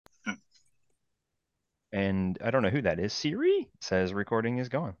And I don't know who that is. Siri says recording is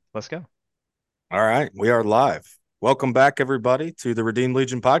going. Let's go. All right, we are live. Welcome back, everybody, to the Redeemed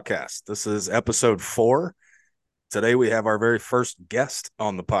Legion podcast. This is episode 4. Today, we have our very first guest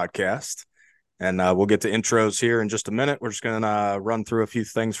on the podcast, and we'll get to intros here in just a minute. We're just going to run through a few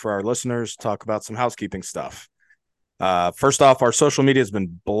things for our listeners, talk about some housekeeping stuff. First off, our social media has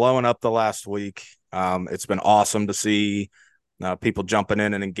been blowing up the last week. It's been awesome to see people jumping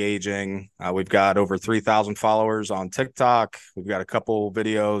in and engaging. We've got over 3,000 followers on TikTok. We've got a couple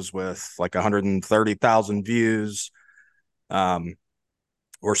videos with like 130,000 views. Um,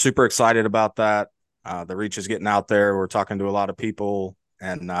 we're super excited about that. The reach is getting out there. We're talking to a lot of people,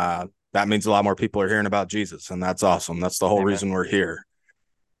 and that means a lot more people are hearing about Jesus, and that's awesome. That's the whole Amen. reason we're here.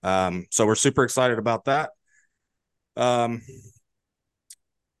 So we're super excited about that. Um,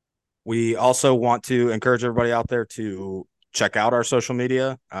 we also want to encourage everybody out there to check out our social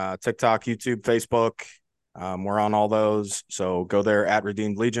media, TikTok, YouTube, Facebook. We're on all those. So go there at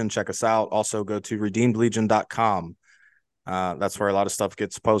Redeemed Legion. Check us out. Also go to redeemedlegion.com. That's where a lot of stuff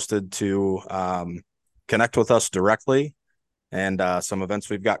gets posted to connect with us directly, and some events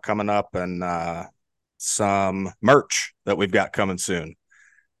we've got coming up, and some merch that we've got coming soon.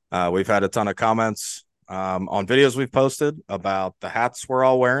 We've had a ton of comments on videos we've posted about the hats we're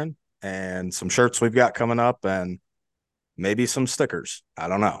all wearing and some shirts we've got coming up, and maybe some stickers. I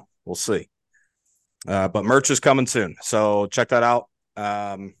don't know. We'll see. But merch is coming soon. So check that out.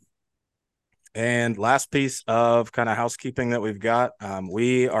 And last piece of kind of housekeeping that we've got,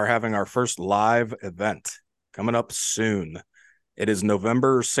 we are having our first live event coming up soon. It is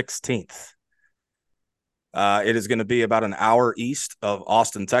November 16th. It is going to be about an hour east of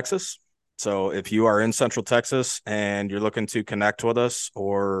Austin, Texas. So if you are in Central Texas and you're looking to connect with us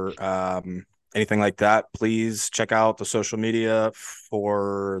or anything like that, please check out the social media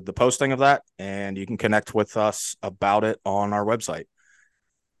for the posting of that, and you can connect with us about it on our website.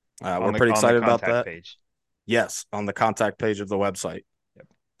 On We're the pretty on the excited about contact that. page. Yes, on the contact page of the website.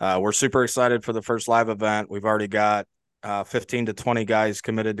 Yep. We're super excited for the first live event. We've already got 15 to 20 guys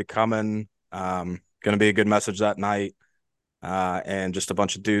committed to coming. Going to be a good message that night, and just a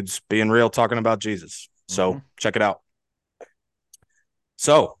bunch of dudes being real, talking about Jesus. Mm-hmm. So check it out.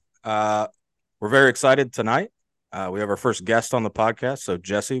 So we're very excited tonight. We have our first guest on the podcast. So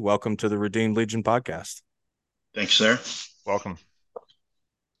Jesse, welcome to the Redeemed Legion podcast. Thanks, sir. Welcome.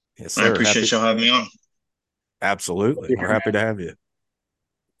 Yes, I sir. appreciate Happy. y'all having me on. Absolutely. We're happy to have you.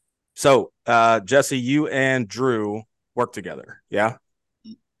 So Jesse, you and Drew work together. Yeah.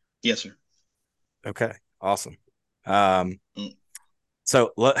 Yes, sir. Okay. Awesome. Um, Mm.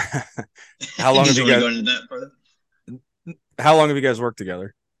 so how long have Did you you want to guys go into that further? how long have you guys worked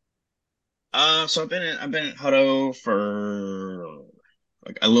together? So I've been at Hutto for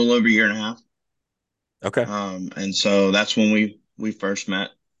like a little over a year and a half. Okay. And so that's when we first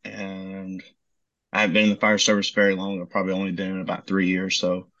met. And I haven't been in the fire service very long. I've probably only been in about 3 years,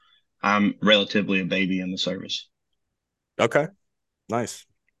 so I'm relatively a baby in the service. Okay. Nice.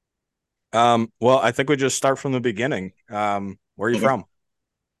 Well, I think we just start from the beginning. Where are you Okay. from?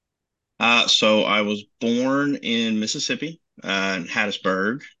 So I was born in Mississippi, in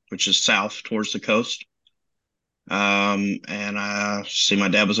Hattiesburg, which is south towards the coast. And I see my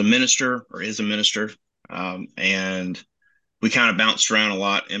dad was a minister or is a minister. And we kind of bounced around a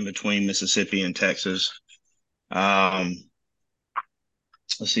lot in between Mississippi and Texas. Um,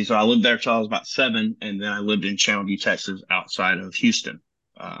 let's see. So I lived there till I was about 7, and then I lived in Channelview, Texas, outside of Houston,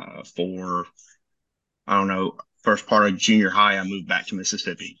 for I don't know, first part of junior high. I moved back to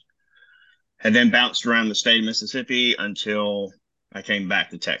Mississippi, and then bounced around the state of Mississippi until I came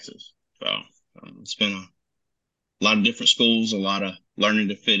back to Texas. So it's been a lot of different schools, a lot of learning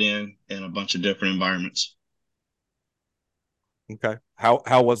to fit in a bunch of different environments. Okay.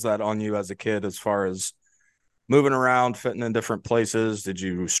 How was that on you as a kid as far as moving around, fitting in different places? Did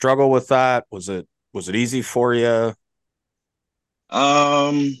you struggle with that? Was it easy for you?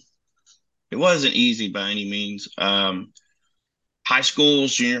 Um, it wasn't easy by any means. High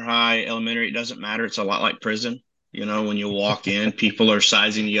schools, junior high, elementary, it doesn't matter. It's a lot like prison. When you walk in, people are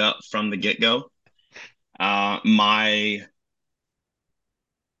sizing you up from the get-go. My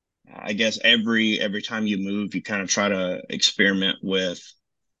I guess every time you move, you kind of try to experiment with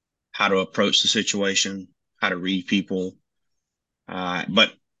how to approach the situation, how to read people.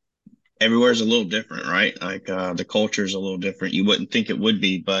 But everywhere is a little different, right? Like the culture is a little different. You wouldn't think it would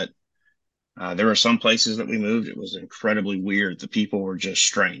be, but there were some places that we moved. It was incredibly weird. The people were just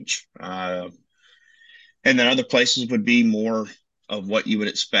strange. And then other places would be more of what you would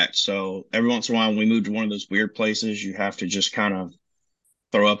expect. So every once in a while, when we moved to one of those weird places, you have to just kind of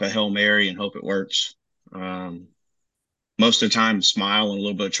throw up a Hail Mary and hope it works. Most of the time, smile and a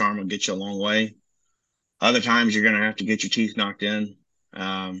little bit of charm will get you a long way. Other times, you're going to have to get your teeth knocked in.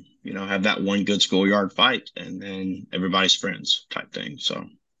 Have that one good schoolyard fight, and then everybody's friends type thing. So,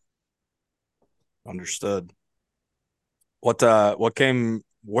 Understood. What came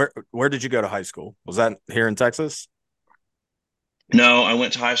where did you go to high school? Was that here in Texas? no, I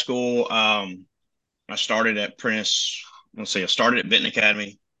went to high school. I started at Prentice. Let's see, I started at Benton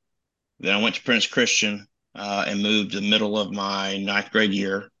Academy. Then I went to Prentice Christian and moved the middle of my ninth grade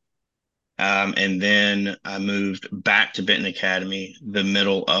year. And then I moved back to Benton Academy the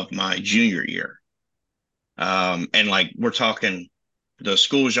middle of my junior year. And like we're talking the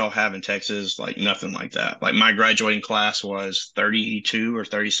schools y'all have in Texas, like nothing like that. Like my graduating class was 32 or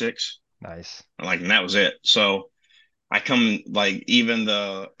 36. Nice. And that was it. So I come like and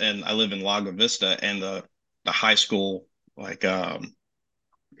I live in Lago Vista, and the high school like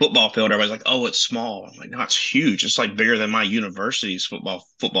football field, everybody's like, oh, it's small. I'm like, no, it's huge. It's like bigger than my university's football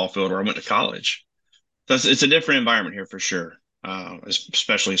field where I went to college. So it's a different environment here for sure,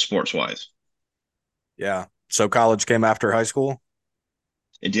 especially sports wise. Yeah. So college came after high school?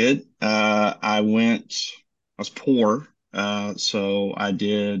 It did. I was poor. So I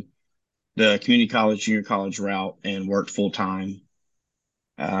did the community college, junior college route and worked full time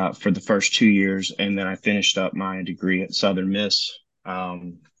for the first 2 years. And then I finished up my degree at Southern Miss.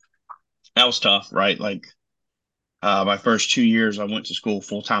 Um, that was tough, right? Like my first 2 years, I went to school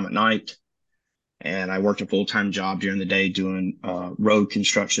full time at night, and I worked a full time job during the day doing road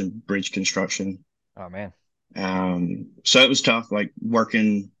construction, bridge construction. Oh man. So it was tough, like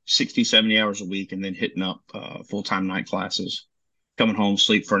working 60, 70 hours a week and then hitting up full time night classes, coming home,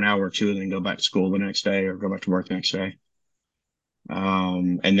 sleep for an hour or two, and then go back to school the next day or go back to work the next day.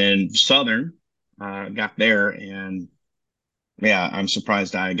 And then Southern got there, and yeah, I'm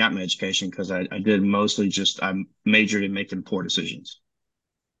surprised I got my education because I did mostly I majored in making poor decisions.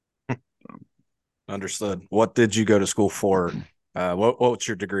 Understood. What did you go to school for? What's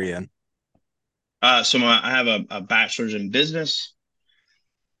your degree in? I have a bachelor's in business.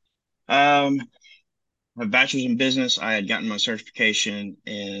 Um, my bachelor's in business. I had gotten my certification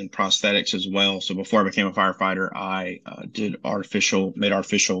in prosthetics as well. So before I became a firefighter, I made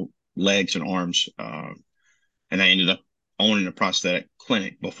artificial legs and arms, and I ended up owning a prosthetic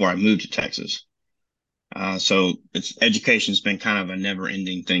clinic before I moved to Texas. So education's been kind of a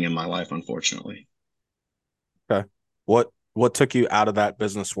never-ending thing in my life, unfortunately. Okay. What took you out of that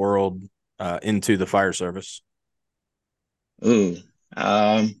business world into the fire service? Ooh,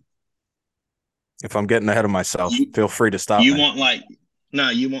 um, If I'm getting ahead of myself, you feel free to stop you me. want like no,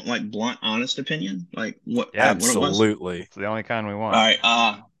 you want like blunt, honest opinion, like Yeah, what it was. Absolutely. it's the only kind we All want.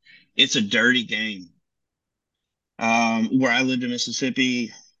 right, it's a dirty game. Where I lived in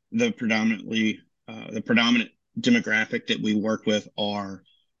Mississippi, the predominant demographic that we work with are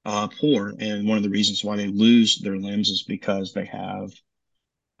poor, and one of the reasons why they lose their limbs is because they have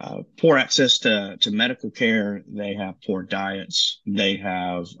poor access to medical care. They have poor diets. They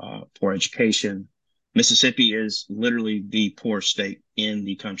have poor education. Mississippi is literally the poorest state in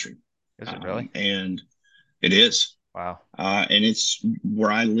the country, Is it really? and it is. Wow. And it's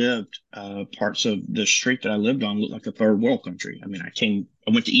where I lived. Parts of the street that I lived on looked like a third world country. I mean, I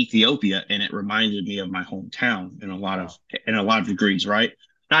went to Ethiopia, and it reminded me of my hometown Wow. in a lot of degrees, right?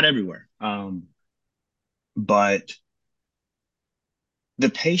 Not everywhere, but the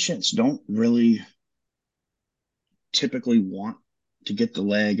patients don't really typically want to get the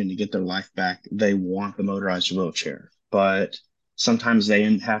leg and to get their life back. They want the motorized wheelchair, but sometimes they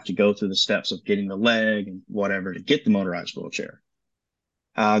have to go through the steps of getting the leg and whatever to get the motorized wheelchair.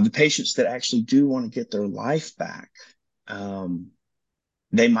 The patients that actually do want to get their life back, um,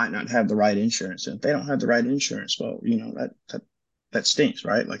 they might not have the right insurance. And if they don't have the right insurance, well, that stinks,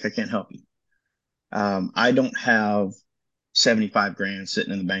 right? Like I can't help you. I don't have 75 grand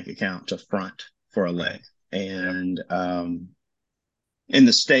sitting in the bank account to front for a Right. leg. Yep. And in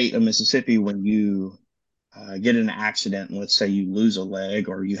the state of Mississippi, when you get in an accident, and let's say you lose a leg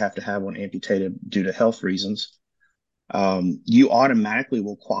or you have to have one amputated due to health reasons, you automatically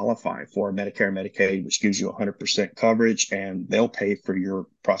will qualify for Medicare, Medicaid, which gives you 100% coverage, and they'll pay for your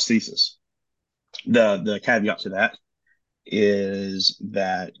prosthesis. The caveat to that is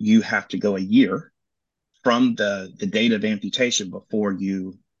that you have to go a year from the date of amputation before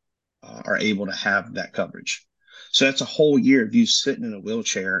you are able to have that coverage. So that's a whole year of you sitting in a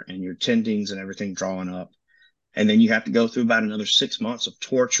wheelchair and your tendons and everything drawing up. And then you have to go through about another 6 months of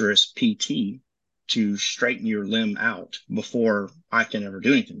torturous PT to straighten your limb out before I can ever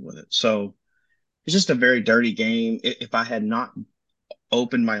do anything with it. So it's just a very dirty game. If I had not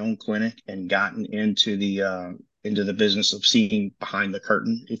opened my own clinic and gotten into the business of seeing behind the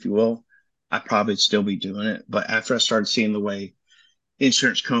curtain, if you will, I'd probably still be doing it. But after I started seeing the way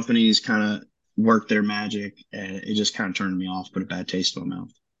insurance companies kind of work their magic, and it just kind of turned me off, put a bad taste in my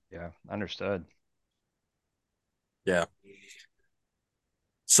mouth. Yeah, understood. Yeah.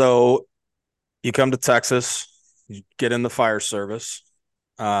 So you come to Texas, you get in the fire service.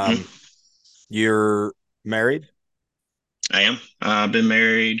 Mhm. You're married? I am. I've been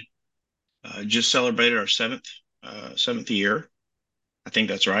married. Just celebrated our seventh year. I think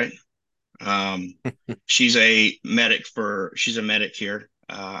that's right. Um, she's a medic here.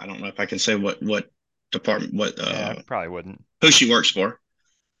 I don't know if I can say what department, Yeah, probably wouldn't. who she works for,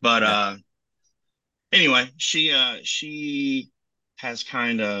 but Yeah. anyway, she has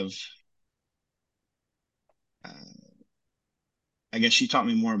kind of, uh, I guess she taught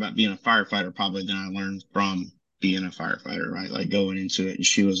me more about being a firefighter probably than I learned from being a firefighter, right? Like going into it, and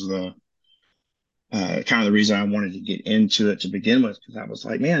she was the kind of the reason I wanted to get into it to begin with, because I was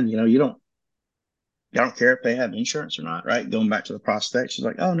like, man, you don't care if they have insurance or not, right? Going back to the prospect, she's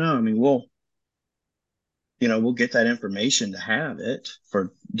like, oh no, I mean, we'll get that information to have it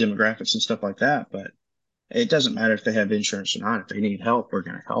for demographics and stuff like that, but it doesn't matter if they have insurance or not. If they need help, we're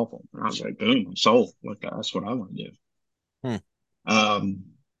going to help them. And I was like, boom, I'm sold. Look, that's what I want to do. Hmm. Um,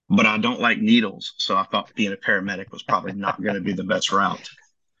 but I don't like needles, so I thought being a paramedic was probably not going to be the best route.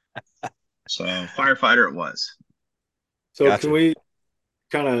 So firefighter it was. So can Gotcha. we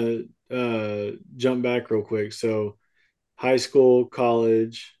kind of jump back real quick? So high school,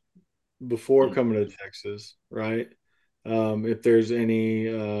 college, before coming to Texas, right? If there's any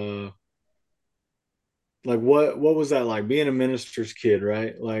like what was that like being a minister's kid,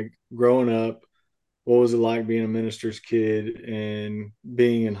 right? Like growing up, what was it like being a minister's kid and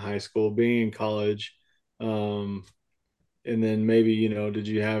being in high school, being in college? Um, and then maybe, did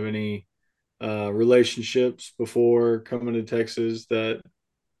you have any relationships before coming to Texas that,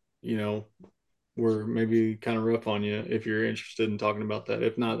 you know, were maybe kind of rough on you if you're interested in talking about that.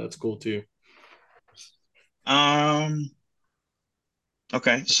 If not, that's cool too. Um,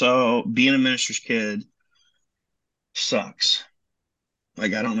 okay, so being a minister's kid sucks.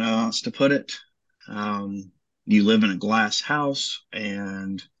 Like I don't know how else to put it. You live in a glass house,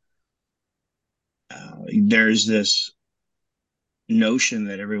 and there's this notion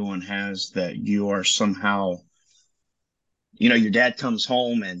that everyone has that you are somehow, your dad comes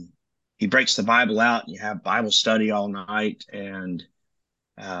home and he breaks the Bible out, and you have Bible study all night,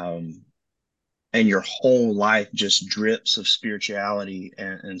 um, and your whole life just drips of spirituality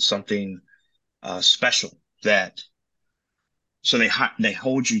and something special that so they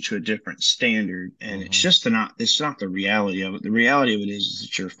hold you to a different standard, and Hmm. it's not the reality of it. The reality of it is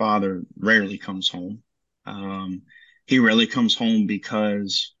that your father rarely comes home. Um, he rarely comes home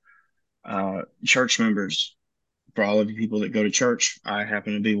because church members, for all of you people that go to church, I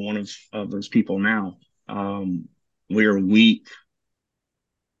happen to be one of those people now. We are weak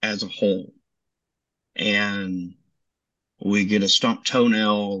as a whole, and we get a stumped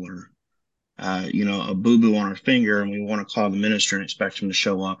toenail or a boo boo on our finger, and we want to call the minister and expect him to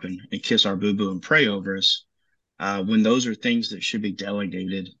show up and kiss our boo boo and pray over us. When those are things that should be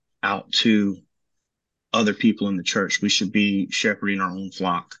delegated out to other people in the church, we should be shepherding our own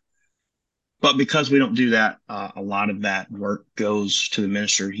flock. But because we don't do that, a lot of that work goes to the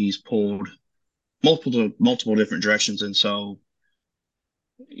minister. He's pulled multiple different directions, and so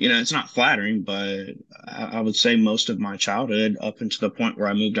it's not flattering, but I would say most of my childhood, up until the point where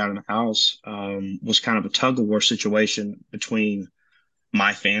I moved out of the house, was kind of a tug of war situation between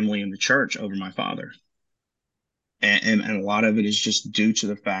my family and the church over my father. And a lot of it is just due to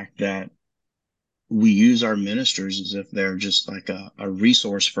the fact that we use our ministers as if they're just like a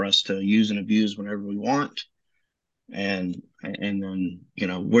resource for us to use and abuse whenever we want. And then,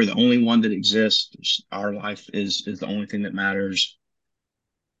 we're the only one that exists. Our life is the only thing that matters.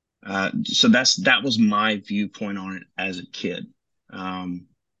 So that was my viewpoint on it as a kid. Um,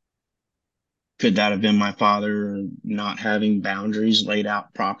 could that have been my father not having boundaries laid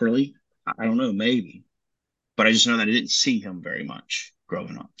out properly? I don't know, maybe, but I just know that I didn't see him very much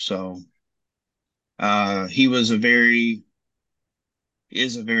growing up. So he is a very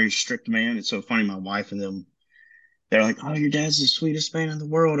strict man. It's so funny. My wife and them, they're like, "Oh, your dad's the sweetest man in the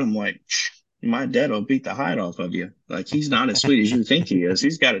world." I'm like, my dad will beat the hide off of you. Like he's not as sweet as you think he is.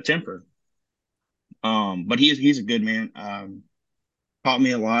 He's got a temper. But he's a good man. Taught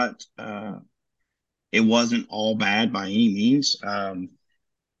me a lot. It wasn't all bad by any means.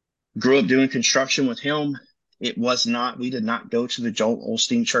 Grew up doing construction with him. We did not go to the Joel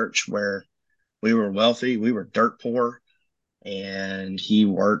Osteen church where we were wealthy. We were dirt poor. and he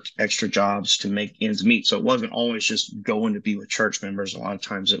worked extra jobs to make ends meet. So it wasn't always just going to be with church members. A lot of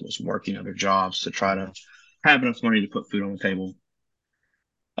times it was working other jobs to try to have enough money to put food on the table.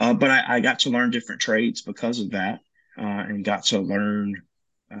 But I got to learn different trades because of that, and got to learn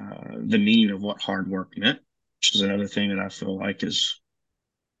the meaning of what hard work meant, which is another thing that I feel like is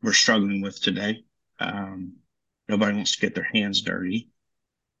we're struggling with today. Um, Nobody wants to get their hands dirty.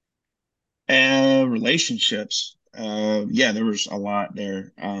 And relationships, yeah, there was a lot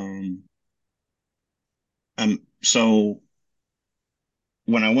there. So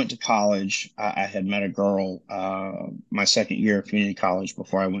when I went to college, I had met a girl my second year of community college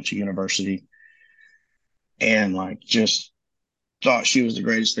before I went to university, and like just thought she was the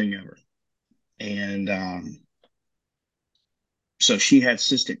greatest thing ever. And so she had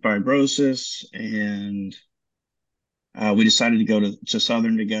cystic fibrosis, and we decided to go to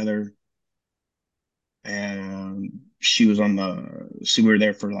Southern together. And she was on so we were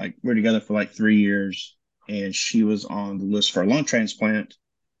there for like, we were together for like 3 years, and she was on the list for a lung transplant,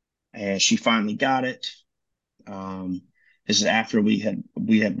 and she finally got it. Um, this is after we had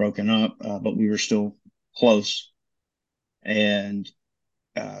broken up, but we were still close. And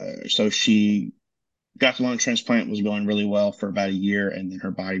so she got the lung transplant, was going really well for about a year, and then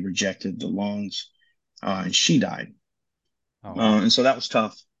her body rejected the lungs, and she died. Oh wow. And so that was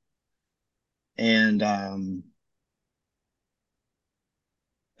tough. And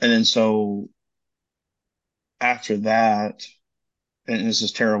then so after that, and this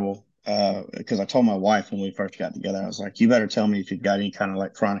is terrible, because I told my wife when we first got together, I was like, you better tell me if you've got any kind of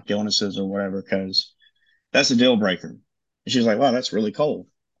like chronic illnesses or whatever, because that's a deal breaker. And she was like, wow, that's really cold.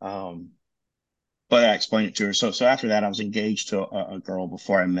 Um, but I explained it to her. So after that, I was engaged to a girl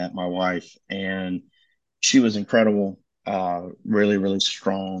before I met my wife, and she was incredible, really, really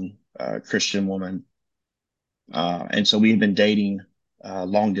strong, Christian woman. And so we had been dating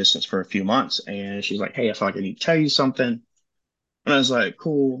long distance for a few months, and she's like, hey, I feel like I need to tell you something. And I was like,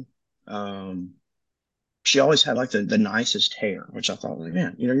 cool. Um, she always had like the nicest hair, which I thought, like,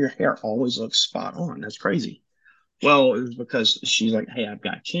 man, your hair always looks spot on. That's crazy. Well, it was because she's like, hey, I've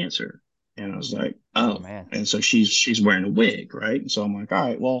got cancer. And I was like, Oh oh. man. And so she's wearing a wig, right? And so I'm like, all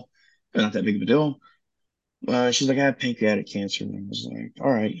right, well, not that big of a deal. She's like, I have pancreatic cancer. And I was like,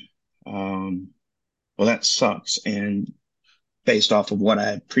 all right. Um, well, that sucks. And based off of what I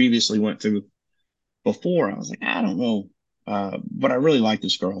had previously went through before, I was like, I don't know. But I really like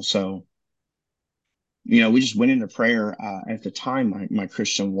this girl. So, we just went into prayer. At the time, my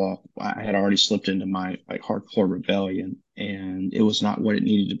Christian walk, I had already slipped into my like hardcore rebellion, and it was not what it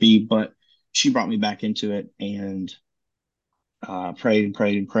needed to be. But she brought me back into it, and prayed and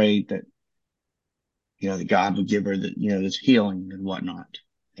prayed and prayed that that God would give her this healing and whatnot,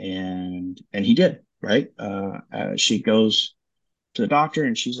 and He did. Right? She goes to the doctor,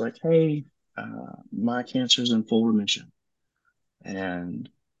 and she's like, "Hey, my cancer's in full remission," and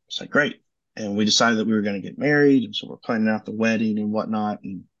it's like, "Great." And we decided that we were going to get married, and so we're planning out the wedding and whatnot.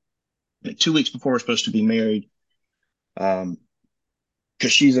 And like 2 weeks before we're supposed to be married, um,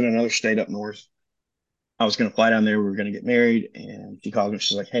 because she's in another state up north, I was going to fly down there. We were going to get married, and she called me.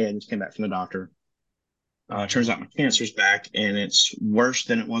 She's like, "Hey, I just came back from the doctor. Oh Turns man. out my cancer's back, and it's worse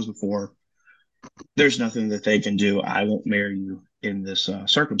than it was before. There's nothing that they can do. I won't marry you in this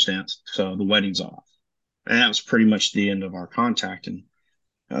circumstance. So the wedding's off." And that was pretty much the end of our contact. And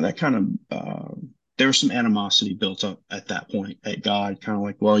that kind of there was some animosity built up at that point at God, kind of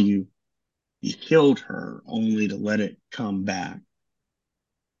like, well, you killed her only to let it come back.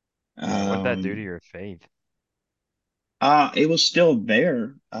 Yeah, what'd that do to Um, your faith? it was still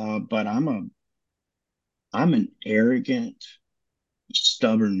there, but I'm an arrogant,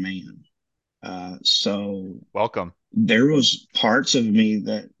 stubborn man. So Welcome. there was parts of me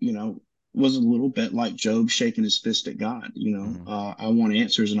that was a little bit like Job shaking his fist at God. Hmm. I want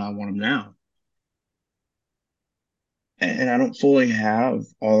answers, and I want them now. And I don't fully have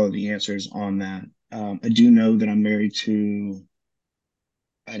all of the answers on that. I do know that I'm married to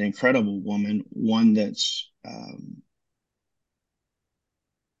an incredible woman, one that's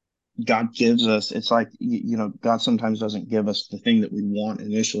God gives us. It's like, God sometimes doesn't give us the thing that we want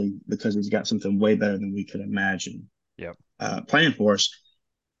initially because He's got something way better than we could imagine Yep. planned for us.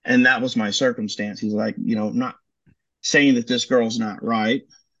 And that was my circumstance. He's like, not saying that this girl's not right,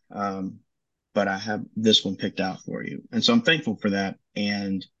 um, but I have this one picked out for you. And so I'm thankful for that.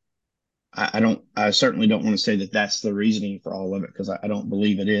 And I certainly don't want to say that that's the reasoning for all of it, because I don't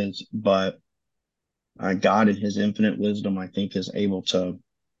believe it is. But God, in His infinite wisdom, I think, is able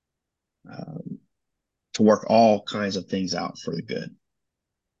uh, to work all kinds of things out for the good.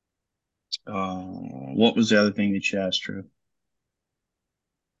 What was the other thing that you asked, Drew?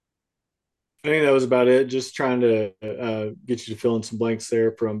 I think that was about it. Just trying to get you to fill in some blanks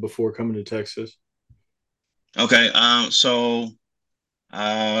there from before coming to Texas. Okay. Um,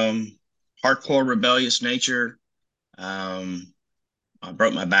 hardcore rebellious nature. Um, I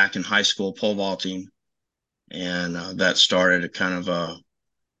broke my back in high school pole vaulting, and that started a kind of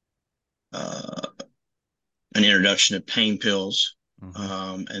uh, an introduction to pain pills.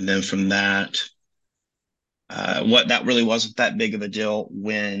 Mm-hmm. And then from that, what that really wasn't that big of a deal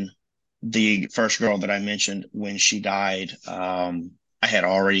when the first girl that I mentioned, when she died, I had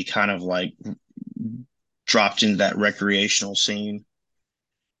already kind of like dropped into that recreational scene.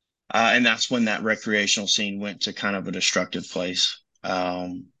 And that's when that recreational scene went to kind of a destructive place.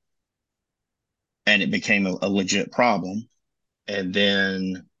 And it became a legit problem. And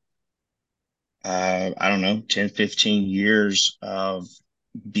then, I don't know, 10, 15 years of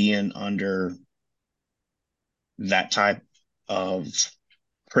being under that type of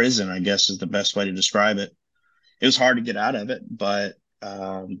prison, I guess is the best way to describe it. It was hard to get out of it, but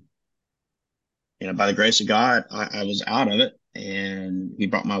by the grace of God, I was out of it, and He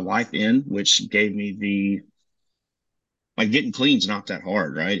brought my wife in, which gave me the like getting clean is not that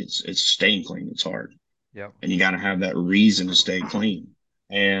hard, right? It's staying clean. It's hard, Yep. and you got to have that reason to stay clean.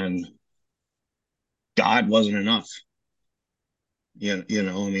 And God wasn't enough. I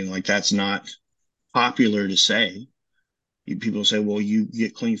mean, like that's not popular to say. People say, "Well, you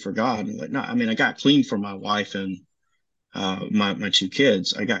get clean for God." And like, no, I mean, I got clean for my wife and my two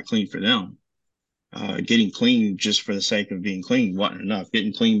kids. I got clean for them. Getting clean just for the sake of being clean wasn't enough.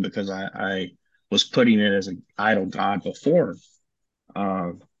 Getting clean because I was putting it as an idol God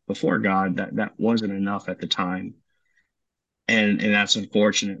uh, before God, that wasn't enough at the time, and that's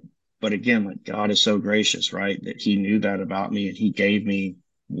unfortunate. But again, like God is so gracious, right? That He knew that about me, and He gave me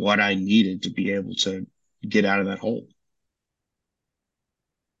what I needed to be able to get out of that hole.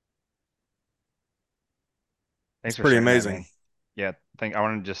 It's Thanks for pretty sharing that, amazing. man. Yeah, I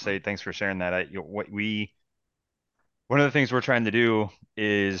want to just say thanks for sharing that. What we one of the things we're trying to do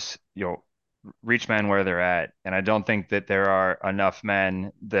is reach men where they're at, and I don't think that there are enough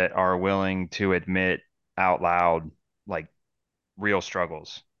men that are willing to admit out loud like real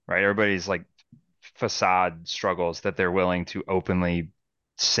struggles, right? Everybody's like facade struggles that they're willing to openly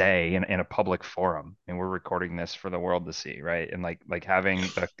say in a public forum, and we're recording this for the world to see, right? And like having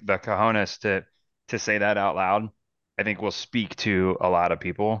the cojones to say that out loud, I think will speak to a lot of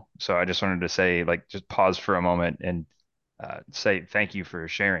people. So I just wanted to say, like, just pause for a moment and say thank you for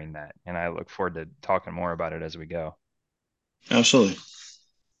sharing that, and I look forward to talking more about it as we go. Absolutely.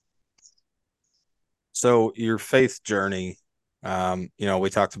 So your faith journey, we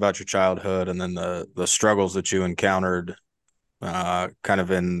talked about your childhood and then the struggles that you encountered kind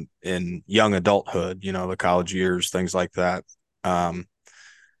of in young adulthood, the college years, things like that. Um,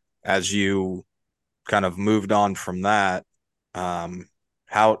 as you kind of moved on from that, um,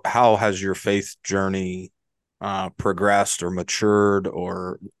 how has your faith journey progressed or matured,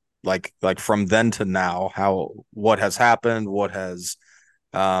 or like from then to now? What has happened? What has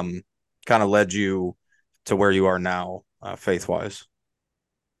kind of led you to where you are now, faith wise?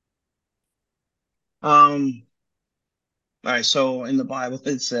 Um, all right. So in the Bible,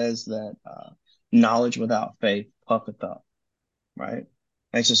 it says that knowledge without faith puffeth up, right?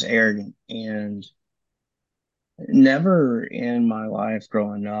 That's just arrogant. And never in my life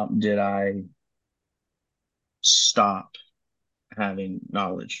growing up did I stop having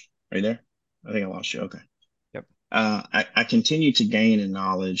knowledge. Are you there? I think I lost you. Okay. Yep. I continued to gain in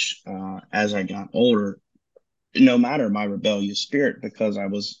knowledge as I got older, no matter my rebellious spirit, because I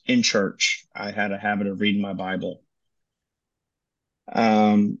was in church. I had a habit of reading my Bible.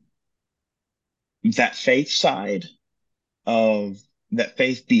 Um, that faith side of that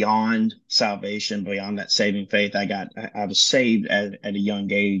faith beyond salvation, beyond that saving faith, I was saved at a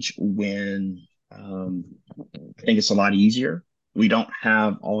young age when I think it's a lot easier. We don't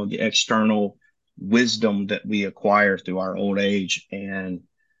have all of the external wisdom that we acquire through our old age, and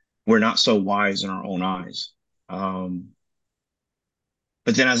we're not so wise in our own eyes. Um,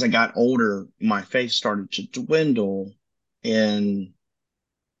 but then as I got older, my faith started to dwindle. And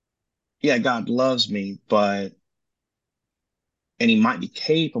yeah, God loves me, and He might be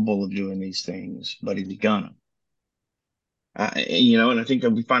capable of doing these things, but is He gonna? And I think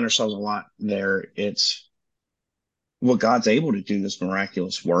that we find ourselves a lot there. It's well, God's able to do this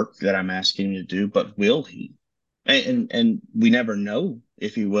miraculous work that I'm asking Him to do, but will He? And we never know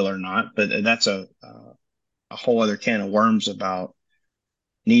if He will or not. But that's a whole other can of worms about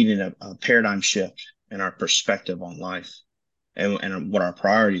needing a paradigm shift in our perspective on life and what our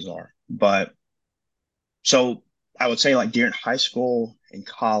priorities are. But so I would say, like during high school and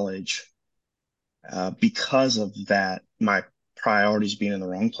college, Because of that, my priorities being in the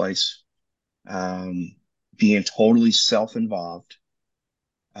wrong place, being totally self-involved,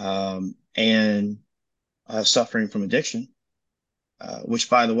 and suffering from addiction, which,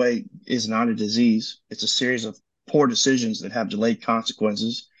 by the way, is not a disease. It's a series of poor decisions that have delayed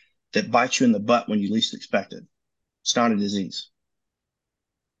consequences that bite you in the butt when you least expect it. It's not a disease.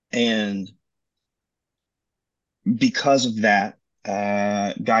 And because of that,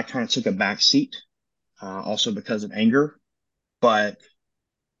 God kind of took a back seat, also because of anger. But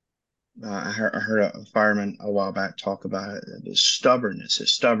I heard a fireman a while back talk about it, his stubbornness.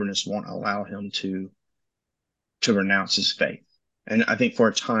 His stubbornness won't allow him to renounce his faith. And I think for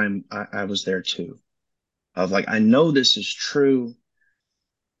a time I was there too, of like, I know this is true,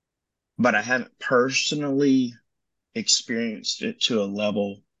 but I haven't personally experienced it to a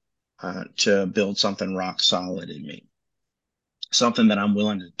level to build something rock solid in me, something that I'm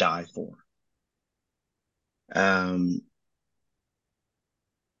willing to die for. Um,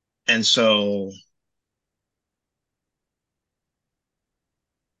 and so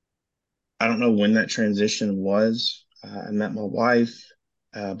I don't know when that transition was. I met my wife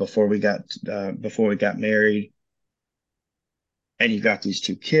before we got married, and you got these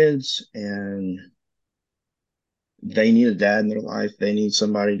two kids, and they need a dad in their life. They need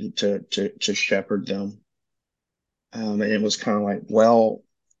somebody to shepherd them. And it was kind of like, well,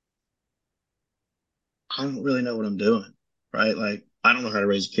 I don't really know what I'm doing, right? Like, I don't know how to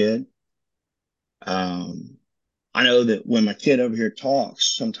raise a kid. Um, I know that when my kid over here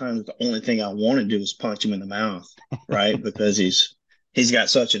talks, sometimes the only thing I want to do is punch him in the mouth, right? Because he's got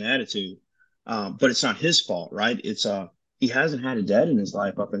such an attitude. But it's not his fault, right? He hasn't had a dad in his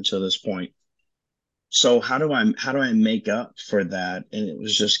life up until this point. So how do I make up for that? And it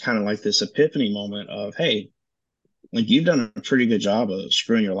was just kind of like this epiphany moment of, hey, like, you've done a pretty good job of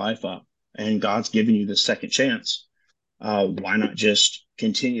screwing your life up, and God's given you the second chance. Why not just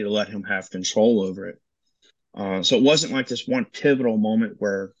continue to let him have control over it? So it wasn't like this one pivotal moment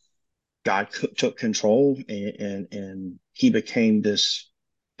where God took control and he became this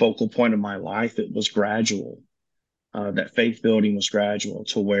focal point of my life. It was gradual. That faith building was gradual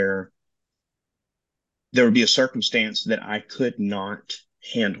to where there would be a circumstance that I could not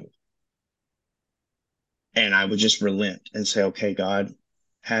handle. And I would just relent and say, okay, God,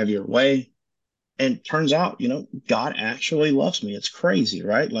 have your way. And turns out, God actually loves me. It's crazy,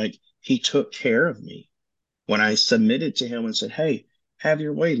 right? Like, he took care of me. When I submitted to him and said, hey, have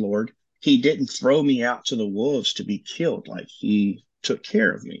your way, Lord, he didn't throw me out to the wolves to be killed. Like, he took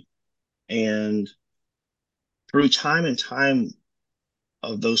care of me. And through time and time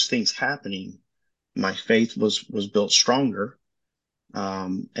of those things happening, my faith was built stronger,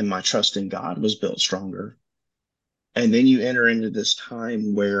 and my trust in God was built stronger. And then you enter into this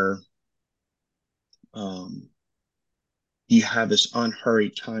time where um, you have this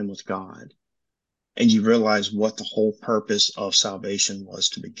unhurried time with God, and you realize what the whole purpose of salvation was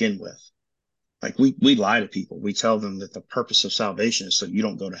to begin with. Like, we lie to people. We tell them that the purpose of salvation is so you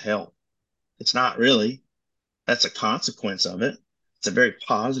don't go to hell. It's not really. That's a consequence of it. It's a very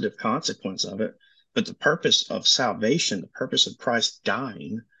positive consequence of it. But the purpose of salvation, the purpose of Christ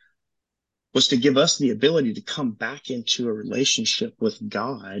dying, was to give us the ability to come back into a relationship with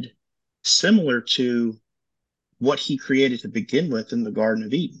God similar to what he created to begin with in the Garden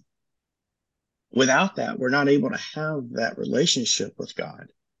of Eden. Without that, we're not able to have that relationship with God.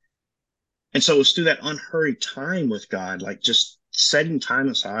 And so it was through that unhurried time with God, like just setting time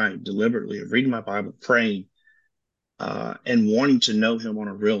aside deliberately of reading my Bible, praying, and wanting to know him on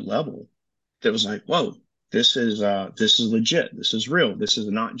a real level, that was like, whoa, this is legit. This is real. This is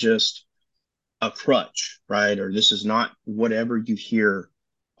not just a crutch, right? Or this is not whatever you hear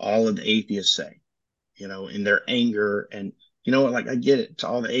all of the atheists say, in their anger. And you know what? Like, I get it. To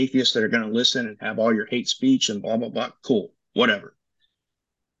all the atheists that are going to listen and have all your hate speech and blah, blah, blah. Cool. Whatever.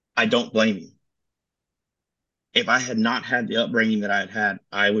 I don't blame you. If I had not had the upbringing that I had,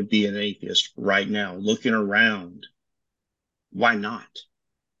 I would be an atheist right now, looking around. Why not?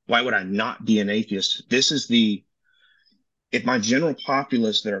 Why would I not be an atheist? If my general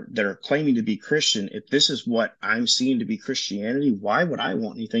populace that are claiming to be Christian, if this is what I'm seeing to be Christianity, why would I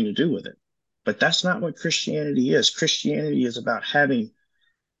want anything to do with it? But that's not what Christianity is. Christianity is about having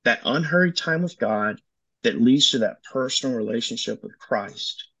that unhurried time with God that leads to that personal relationship with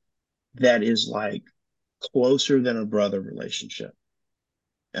Christ that is like closer than a brother relationship.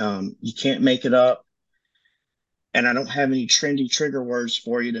 You can't make it up. And I don't have any trendy trigger words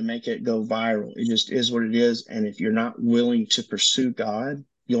for you to make it go viral. It just is what it is. And if you're not willing to pursue God,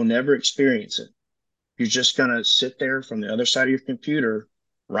 you'll never experience it. You're just going to sit there from the other side of your computer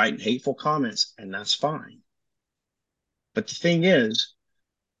writing hateful comments, and that's fine. But the thing is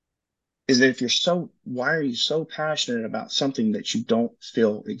that if you're why are you so passionate about something that you don't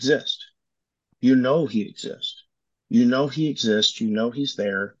feel exists? You know he exists. You know he exists. You know he's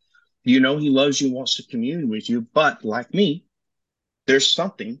there. You know he loves you and wants to commune with you. But like me, there's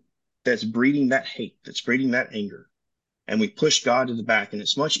something that's breeding that hate, that's breeding that anger. And we push God to the back. And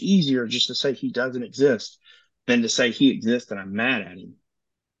it's much easier just to say he doesn't exist than to say he exists and I'm mad at him.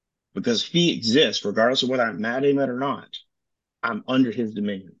 Because if he exists, regardless of whether I'm mad at him or not, I'm under his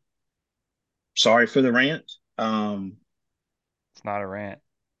dominion. Sorry for the rant. It's not a rant.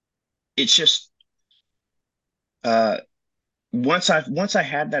 It's just uh, once I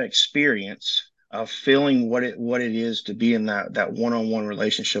had that experience of feeling what it is to be in that one-on-one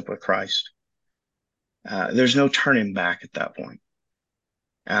relationship with Christ, there's no turning back at that point.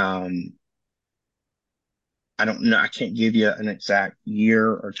 Um, I don't know. I can't give you an exact year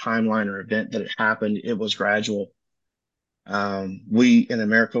or timeline or event that it happened. It was gradual. We in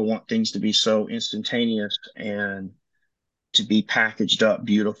America want things to be so instantaneous and to be packaged up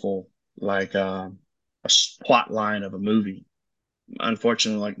beautiful, like a plot line of a movie.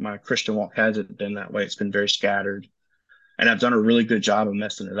 Unfortunately, like my Christian walk hasn't been that way. It's been very scattered, and I've done a really good job of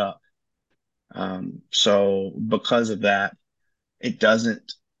messing it up. So because of that, it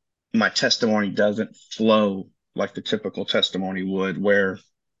doesn't, my testimony doesn't flow like the typical testimony would, where,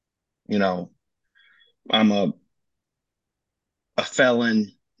 you know, I'm a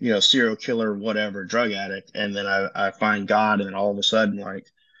felon, serial killer, whatever, drug addict, and then I find God, and then all of a sudden, like,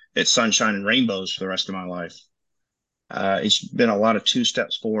 it's sunshine and rainbows for the rest of my life. It's been a lot of two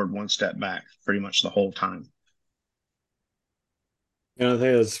steps forward, one step back, pretty much the whole time. And I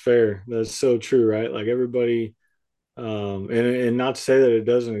think that's fair. That's so true, right? Like everybody, and not to say that it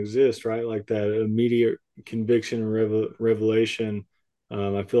doesn't exist, right? Like that immediate conviction and revelation.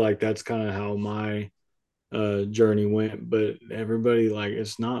 I feel like that's kind of how my journey went. But everybody, like,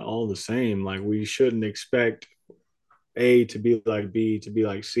 it's not all the same. Like we shouldn't expect A to be like B to be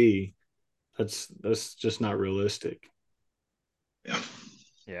like C. That's just not realistic. Yeah.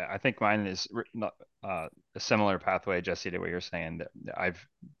 Yeah, I think mine is not a similar pathway, Jesse, to what you're saying. That I've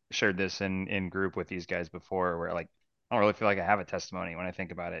shared this in group with these guys before, where like I don't really feel like I have a testimony when I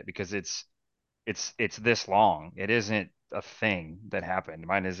think about it because it's this long. It isn't a thing that happened.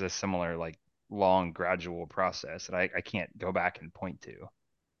 Mine is a similar like long gradual process that I can't go back and point to.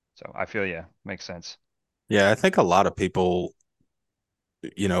 So I feel you. Makes sense. Yeah, I think a lot of people,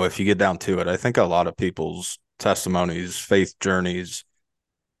 if you get down to it, I think a lot of people's testimonies, faith journeys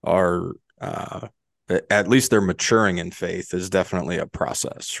are, at least they're maturing in faith is definitely a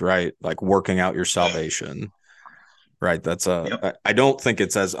process, right? Like working out your salvation, right? Yep. I don't think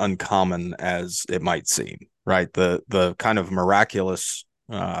it's as uncommon as it might seem, right? The kind of miraculous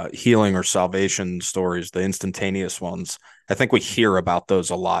healing or salvation stories, the instantaneous ones, I think we hear about those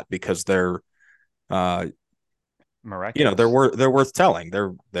a lot because uh, Miraculous. they're worth telling.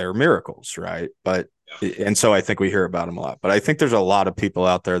 They're miracles, right? But and so I think we hear about them a lot. But I think there's a lot of people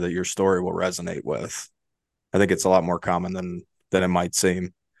out there that your story will resonate with. I think it's a lot more common than it might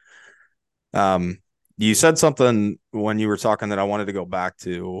seem. You said something when you were talking that I wanted to go back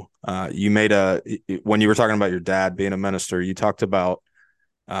to. You made when you were talking about your dad being a minister, you talked about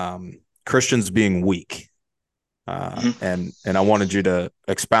Christians being weak, Mhm. and I wanted you to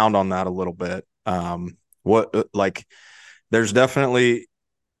expound on that a little bit. What like there's definitely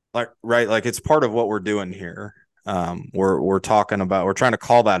like right like it's part of what we're doing here. We're talking about we're trying to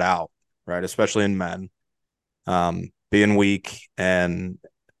call that out, right? Especially in men, being weak and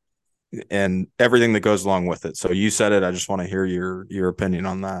everything that goes along with it. So you said it. I just want to hear your opinion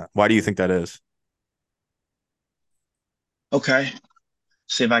on that. Why do you think that is? Okay.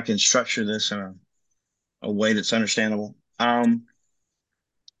 See if I can structure this in a way that's understandable.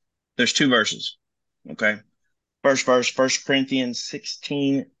 There's two verses. Okay. First verse, First Corinthians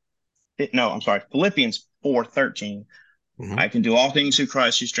 16. No, I'm sorry, Philippians 4:13. Mm-hmm. I can do all things through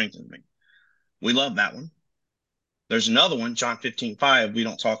Christ who strengthens me. We love that one. There's another one, John 15:5, we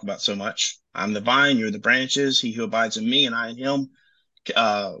don't talk about so much. I'm the vine, you're the branches. He who abides in me and I in him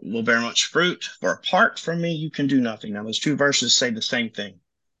will bear much fruit. For apart from me, you can do nothing. Now, those two verses say the same thing,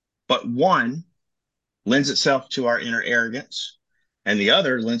 but one lends itself to our inner arrogance, and the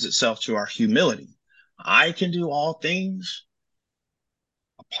other lends itself to our humility. I can do all things.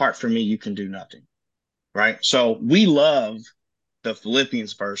 Apart from me, you can do nothing. Right. So we love the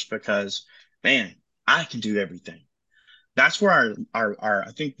Philippians verse because, man, I can do everything. That's where our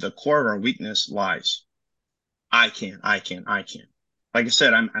I think the core of our weakness lies. I can. Like I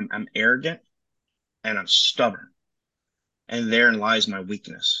said, I'm arrogant and I'm stubborn. And therein lies my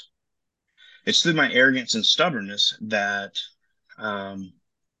weakness. It's through my arrogance and stubbornness um,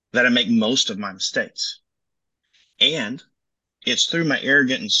 that I make most of my mistakes. And it's through my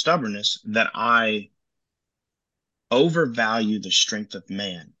arrogance and stubbornness that I overvalue the strength of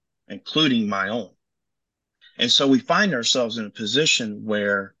man, including my own. And so we find ourselves in a position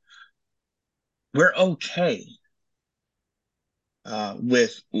where we're okay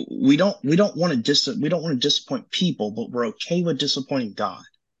with we don't want to disappoint people, but we're okay with disappointing God.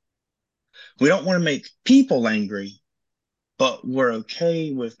 We don't want to make people angry, but we're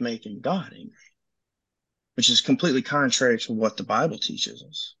okay with making God angry, which is completely contrary to what the Bible teaches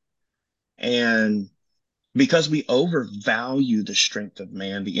us. And because we overvalue the strength of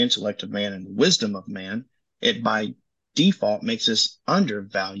man, the intellect of man, and the wisdom of man, it by default makes us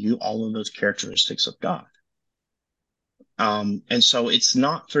undervalue all of those characteristics of God. And so it's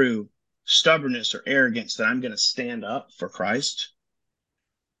not through stubbornness or arrogance that I'm going to stand up for Christ.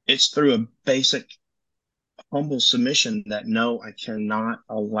 It's through a basic, humble submission that no, I cannot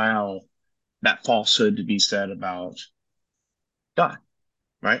allow that falsehood to be said about God,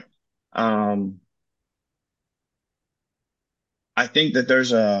 right? Um, I think that there's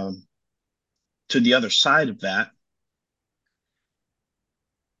to the other side of that,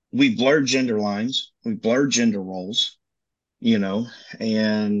 we blur gender lines, we blur gender roles, you know,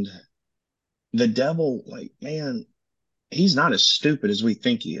 and the devil, like, man, he's not as stupid as we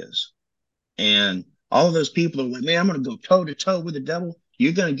think he is. And all of those people are like, man, I'm going to go toe to toe with the devil.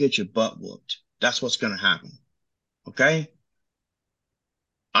 You're going to get your butt whooped. That's what's going to happen. Okay.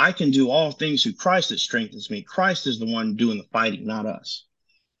 I can do all things through Christ that strengthens me. Christ is the one doing the fighting, not us.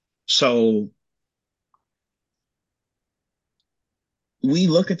 So we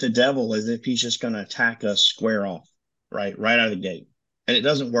look at the devil as if he's just going to attack us square off, right? Right out of the gate. And it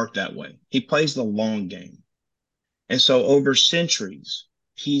doesn't work that way. He plays the long game. And so over centuries,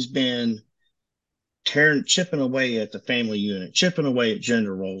 he's been chipping away at the family unit, chipping away at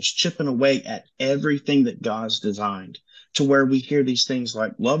gender roles, chipping away at everything that God's designed, to where we hear these things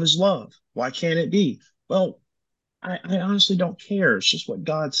like love is love. Why can't it be? Well, I honestly don't care. It's just what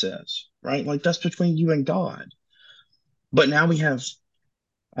God says, right? Like that's between you and God. But now we have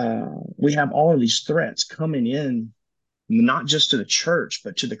all of these threats coming in, not just to the church,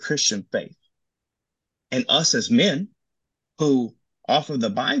 but to the Christian faith. And us as men who, off of the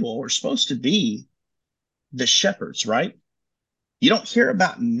Bible, are supposed to be the shepherds, right? You don't hear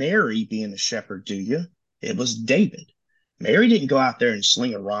about Mary being a shepherd, do you? It was David. Mary didn't go out there and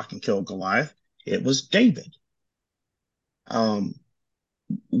sling a rock and kill Goliath. It was David. Um,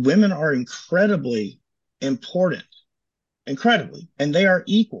 Women are incredibly important, incredibly, and they are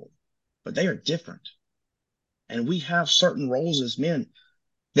equal, but they are different. And we have certain roles as men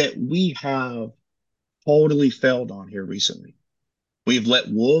that we have totally failed on here recently. We've let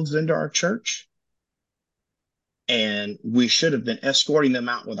wolves into our church, and we should have been escorting them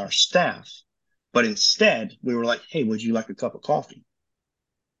out with our staff. But instead, we were like, hey, would you like a cup of coffee?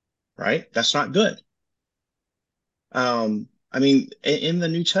 Right? That's not good. I mean, in the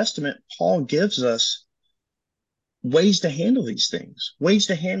New Testament, Paul gives us ways to handle these things, ways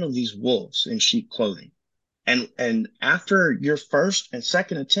to handle these wolves in sheep clothing. And after your first and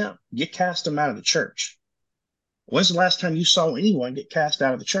second attempt, you cast them out of the church. When's the last time you saw anyone get cast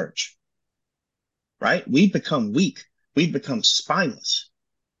out of the church? Right? We've become weak. We've become spineless.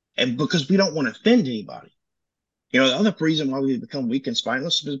 And because we don't want to offend anybody. You know, the other reason why we become weak and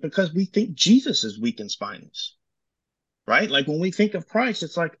spineless is because we think Jesus is weak and spineless. Right? Like when we think of Christ,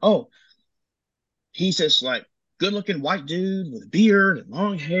 it's like, oh, he's this like good looking white dude with a beard and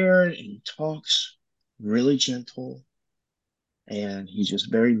long hair, and he talks really gentle, and he's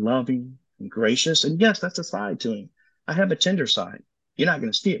just very loving and gracious. And yes, that's a side to him. I have a tender side. You're not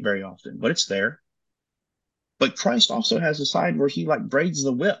going to see it very often, but it's there. But Christ also has a side where he like braids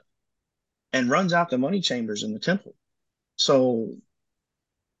the whip and runs out the money chambers in the temple. So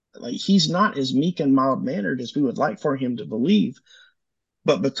like he's not as meek and mild mannered as we would like for him to believe.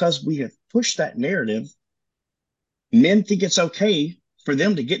 But because we have pushed that narrative, men think it's okay for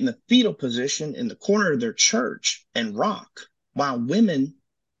them to get in the fetal position in the corner of their church and rock, while women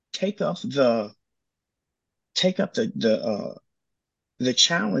take up the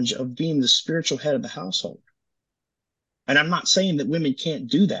challenge of being the spiritual head of the household. And I'm not saying that women can't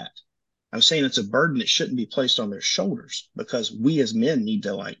do that. I'm saying it's a burden that shouldn't be placed on their shoulders, because we as men need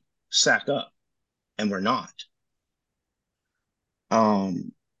to like sack up, and we're not.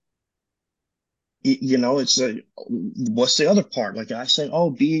 You know, what's the other part? Like I say, oh,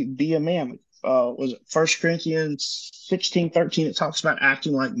 be a man. Was it 1 Corinthians 16:13? It talks about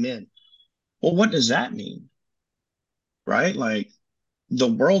acting like men. Well, what does that mean? right? Like the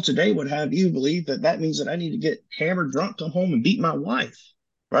world today would have you believe that that means that I need to get hammered drunk, come home and beat my wife,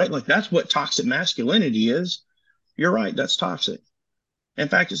 right? Like that's what toxic masculinity is. You're right. That's toxic. In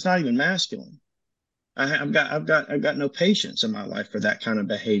fact, it's not even masculine. I've got no patience in my life for that kind of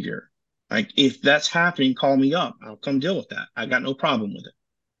behavior. Like if that's happening, call me up. I'll come deal with that. I got no problem with it.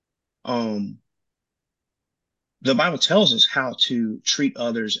 Um, the Bible tells us how to treat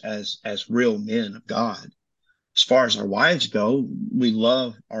others as real men of God. As far as our wives go, we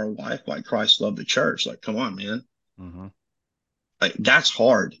love our wife like Christ loved the church. Like, come on, man. Hmm. Like that's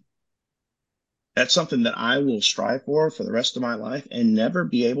hard. That's something that I will strive for the rest of my life and never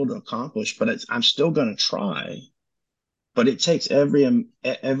be able to accomplish. But I'm still going to try. But it takes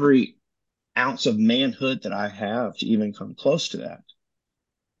every ounce of manhood that I have to even come close to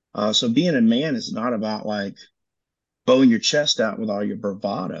that. So being a man is not about like bowing your chest out with all your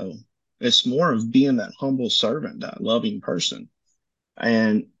bravado. It's more of being that humble servant, that loving person.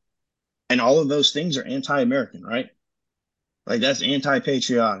 And all of those things are anti-American, right? Like that's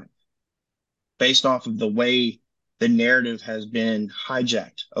anti-patriotic based off of the way the narrative has been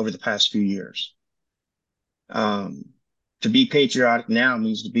hijacked over the past few years. Um, to be patriotic now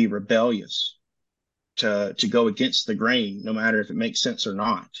means to be rebellious, to go against the grain, no matter if it makes sense or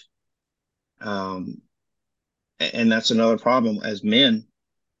not. Um, and that's another problem. As men,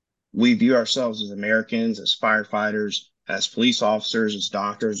 we view ourselves as Americans, as firefighters, as police officers, as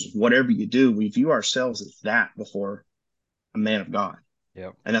doctors, whatever you do, we view ourselves as that before a man of God.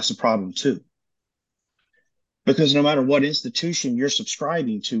 Yep. And that's a problem too. Because no matter what institution you're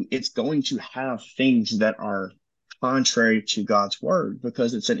subscribing to, it's going to have things that are contrary to God's word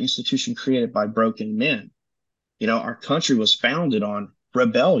because it's an institution created by broken men. You know, our country was founded on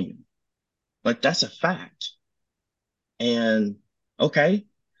rebellion. Like that's a fact. And okay,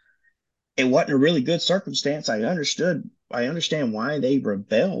 it wasn't a really good circumstance. I understand why they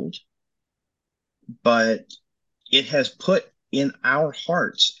rebelled, but it has put in our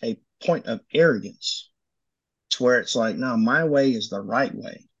hearts a point of arrogance to where it's like, no, my way is the right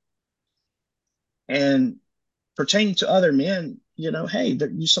way. And pertaining to other men, you know, hey,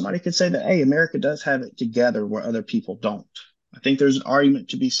 somebody could say that, hey, America does have it together where other people don't. I think there's an argument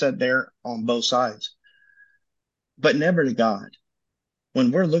to be said there on both sides, but never to God.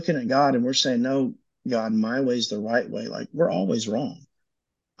 When we're looking at God and we're saying, no, God, my way is the right way, like we're always wrong.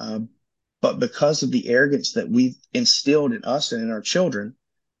 Um, but because of the arrogance that we've instilled in us and in our children,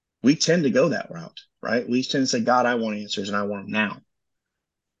 we tend to go that route, right? We tend to say, God, I want answers and I want them now.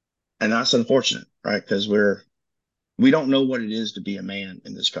 And that's unfortunate, right? Because we don't know what it is to be a man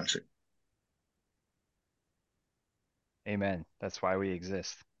in this country. Amen. That's why we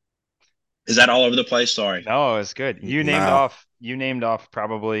exist. Is that all over the place? Sorry. No, it's good. No. You named off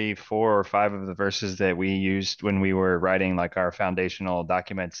probably 4 or 5 of the verses that we used when we were writing like our foundational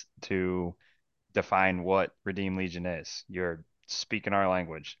documents to define what Redeemed Legion is. You're speaking our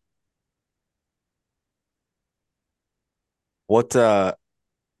language. What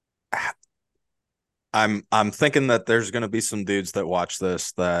I'm thinking that there's going to be some dudes that watch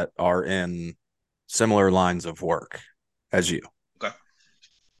this that are in similar lines of work as you. Okay.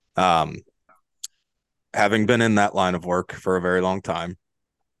 Um, having been in that line of work for a very long time,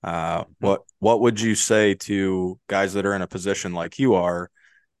 Mhm. what would you say to guys that are in a position like you are,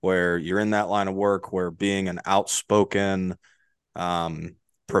 where you're in that line of work, where being an outspoken, um,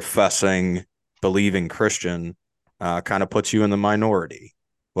 professing, believing Christian kind of puts you in the minority?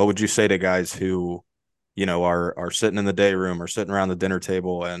 What would you say to guys who, you know, are sitting in the day room or sitting around the dinner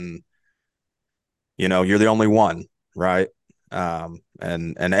table and, you know, you're the only one, right?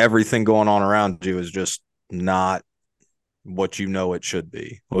 And everything going on around you is just not what you know it should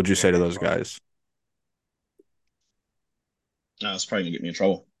be. What would you say to those guys? No, it's probably gonna get me in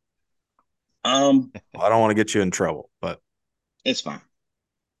trouble. Well, I don't want to get you in trouble, but It's fine.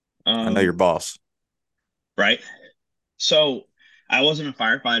 I know your Um, boss. right. So I wasn't a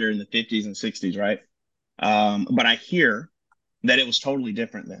firefighter in the 50s and 60s, right? But I hear that it was totally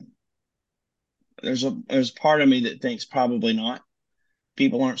different then. There's part of me that thinks probably not.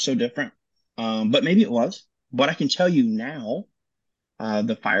 People aren't so different. But maybe it was. But I can tell you now,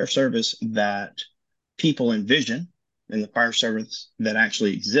 the fire service that people envision and the fire service that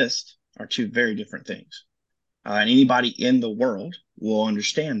actually exists are two very different things. And anybody in the world will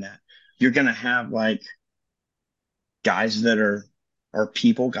understand that. You're going to have like guys that are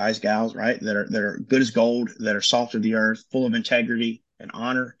people, guys, gals, right? That are good as gold, that are salt of the earth, full of integrity and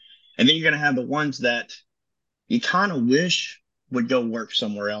honor. And then you're going to have the ones that you kind of wish would go work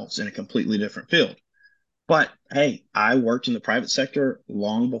somewhere else in a completely different field. But hey, I worked in the private sector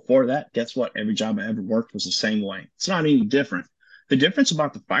long before that. Guess what? Every job I ever worked was the same way. It's not any different. The difference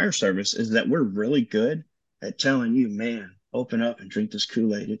about the fire service is that we're really good at telling you, man, open up and drink this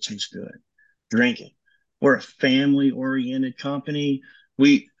Kool-Aid. It tastes good. Drink it. We're a family-oriented company.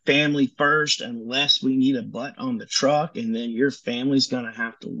 We family first, unless we need a butt on the truck, and then your family's gonna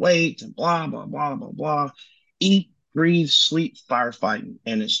have to wait and blah, blah, blah, blah, blah. Eat, breathe, sleep, firefighting,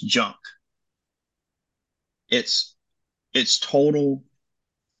 and it's junk. It's it's total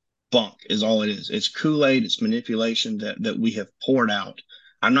bunk is all it is. It's Kool-Aid, it's manipulation that we have poured out.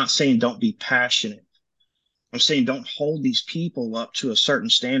 I'm not saying don't be passionate. I'm saying don't hold these people up to a certain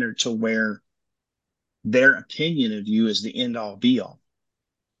standard to where their opinion of you is the end all be all.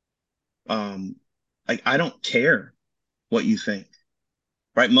 Like I don't care what you think,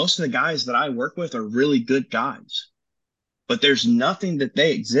 right? Most of the guys that I work with are really good guys, but there's nothing that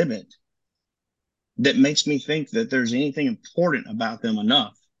they exhibit that makes me think that there's anything important about them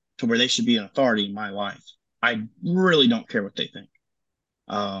enough to where they should be an authority in my life. I really don't care what they think.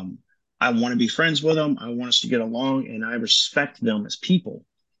 Um, I want to be friends with them. I want us to get along, and I respect them as people,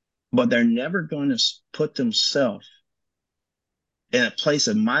 but they're never going to put themselves in a place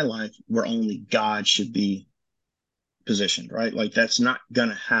in my life where only God should be positioned, right? Like that's not going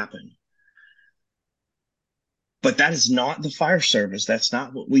to happen. But that is not the fire service. That's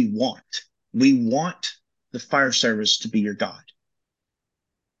not what we want. We want the fire service to be your God.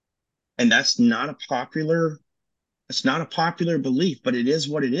 And that's not a popular, it's not a popular belief, but it is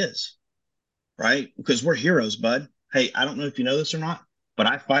what it is, right? Because we're heroes, bud. Hey, I don't know if you know this or not, but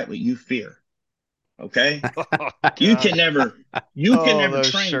I fight what you fear. Okay. Oh You can God. never, you can Oh, never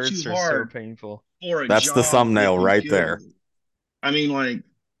those train too shirts are so hard painful. for a That's the job thumbnail that you right feel. there. I mean, like,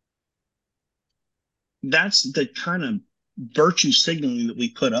 that's the kind of virtue signaling that we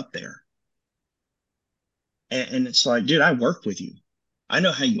put up there. And it's like, dude, I work with you. I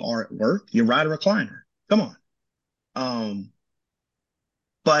know how you are at work. You ride a recliner. Come on.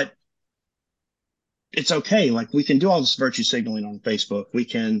 But it's okay. Like we can do all this virtue signaling on Facebook. We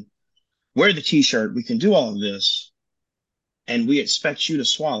can wear the t-shirt. We can do all of this. And we expect you to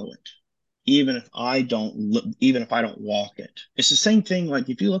swallow it, even if I don't walk it. It's the same thing. Like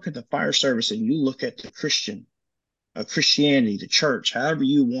if you look at the fire service and you look at the Christianity, the church, however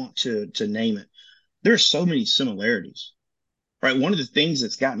you want to name it, there's so many similarities, right? One of the things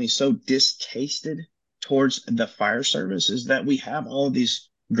that's got me so distasted towards the fire service is that we have all of these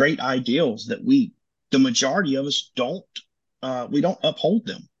great ideals that the majority of us we don't uphold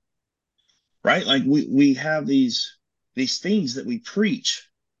them, right? Like we have these things that we preach,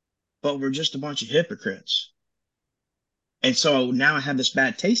 but we're just a bunch of hypocrites. And so now I have this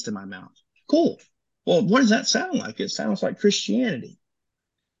bad taste in my mouth. Cool. Well, what does that sound like? It sounds like Christianity.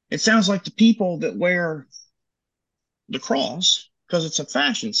 It sounds like the people that wear the cross because it's a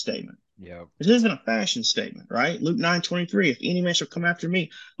fashion statement. Yep. It isn't a fashion statement, right? Luke 9:23. If any man shall come after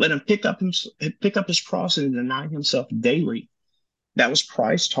me, let him pick up his cross and deny himself daily. That was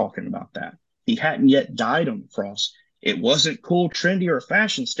Christ talking about that. He hadn't yet died on the cross. It wasn't cool, trendy, or a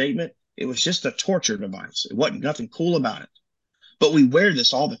fashion statement. It was just a torture device. It wasn't nothing cool about it. But we wear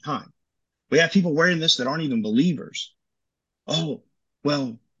this all the time. We have people wearing this that aren't even believers. Oh,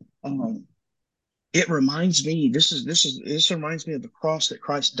 well, um, it reminds me, this reminds me of the cross that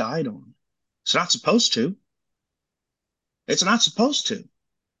Christ died on. It's not supposed to. It's not supposed to.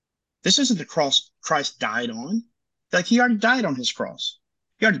 This isn't the cross Christ died on. Like he already died on his cross.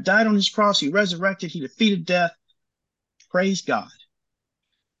 He already died on his cross. He resurrected. He defeated death. Praise God.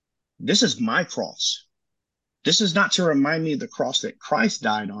 This is my cross. This is not to remind me of the cross that Christ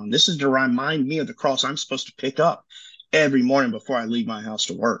died on. This is to remind me of the cross I'm supposed to pick up every morning before I leave my house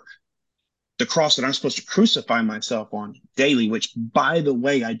to work. The cross that I'm supposed to crucify myself on daily, which, by the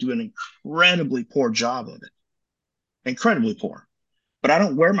way, I do an incredibly poor job of it. Incredibly poor. But I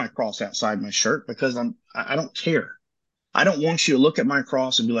don't wear my cross outside my shirt because I don't care. I don't want you to look at my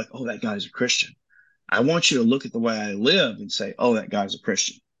cross and be like, oh, that guy's a Christian. I want you to look at the way I live and say, oh, that guy's a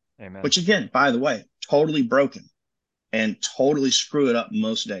Christian. Amen. Which again, by the way, totally broken and totally screw it up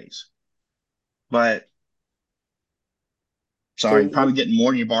most days. But sorry, So you're probably getting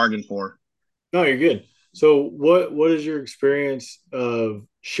more than you bargained for. no, you're good. So what is your experience of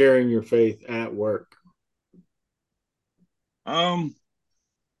sharing your faith at work? Um,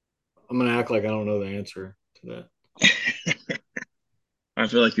 I'm gonna act like I don't know the answer to that. I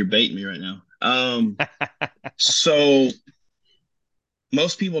feel like you're baiting me right now. So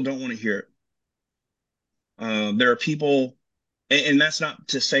most people don't want to hear it. There are people, and that's not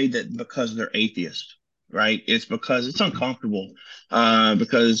to say that because they're atheist, right? It's because it's uncomfortable.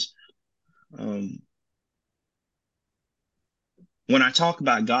 Because um, When I talk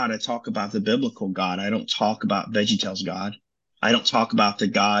about God, I talk about the biblical God. I don't talk about VeggieTales God. I don't talk about the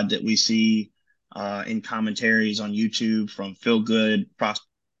God that we see in commentaries on YouTube from feel-good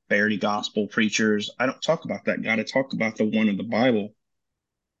prosperity gospel preachers. I don't talk about that God. I talk about the one in the Bible,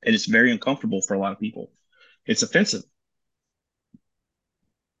 and it's very uncomfortable for a lot of people. It's offensive,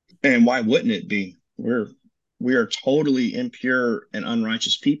 and why wouldn't it be? We are totally impure and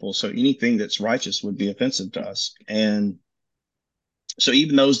unrighteous people, so anything that's righteous would be offensive to us. And so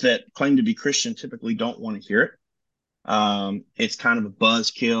even those that claim to be Christian typically don't want to hear it. It's kind of a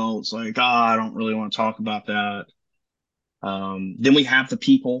buzzkill. It's like, oh, I don't really want to talk about that. Then we have the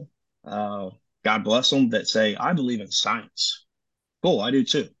people, God bless them, that say, I believe in science. Cool, I do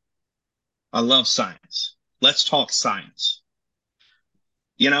too. I love science. Let's talk science.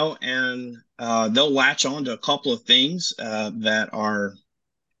 And they'll latch on to a couple of things that are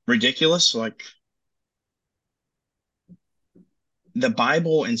ridiculous, like the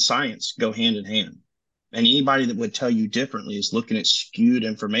Bible and science go hand in hand. And anybody that would tell you differently is looking at skewed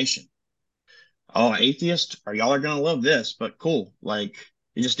information. Oh, atheist, or y'all are going to love this, but cool. Like,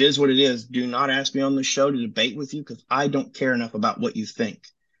 it just is what it is. Do not ask me on the show to debate with you because I don't care enough about what you think.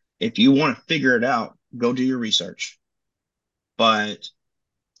 If you want to figure it out, go do your research. But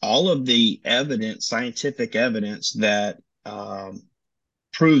all of the evidence, scientific evidence that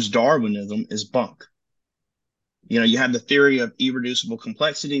proves Darwinism is bunk. You have the theory of irreducible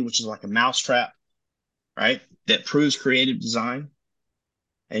complexity, which is like a mousetrap, right? That proves creative design.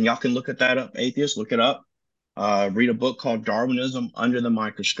 And y'all can look at that up, atheists, look it up. Read a book called Darwinism Under the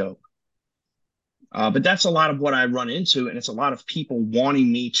Microscope. But that's a lot of what I run into, and it's a lot of people wanting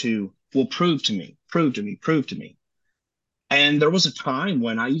me to, well, prove to me, prove to me, prove to me. And there was a time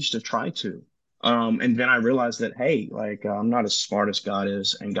when I used to try to. And then I realized that, hey, like I'm not as smart as God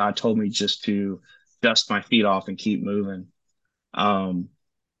is, and God told me just to dust my feet off and keep moving. Um,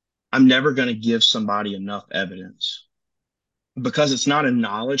 I'm never going to give somebody enough evidence because it's not a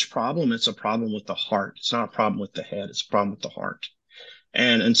knowledge problem. It's a problem with the heart. It's not a problem with the head. It's a problem with the heart.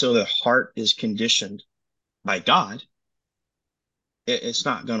 And until the heart is conditioned by God, it's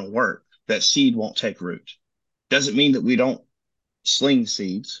not going to work. That seed won't take root. Doesn't mean that we don't sling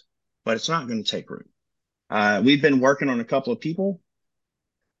seeds, but it's not going to take root. We've been working on a couple of people.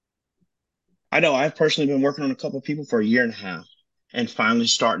 I know I've personally been working on a couple of people for a year and a half and finally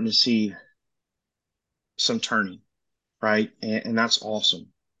starting to see some turning, right? And that's awesome.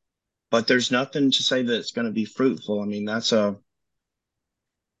 But there's nothing to say that it's going to be fruitful. I mean,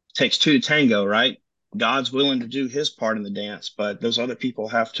 takes two to tango, right? God's willing to do his part in the dance, but those other people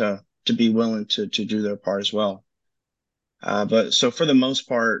have to be willing to do their part as well. But so for the most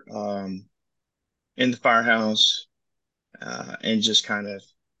part, in the firehouse and just kind of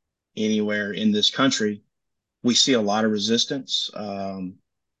anywhere in this country, we see a lot of resistance, a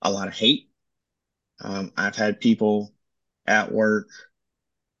lot of hate. I've had people at work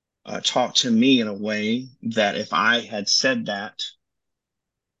talk to me in a way that if I had said that,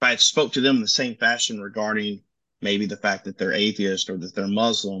 if I had spoke to them in the same fashion regarding maybe the fact that they're atheist or that they're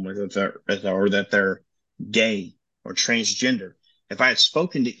Muslim or that they're gay or transgender, if I had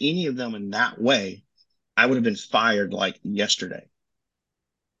spoken to any of them in that way, I would have been fired like yesterday.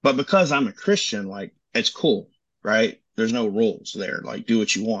 But because I'm a Christian, like it's cool, right? There's no rules there. Like do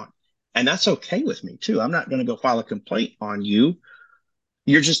what you want. And that's okay with me too. I'm not going to go file a complaint on you.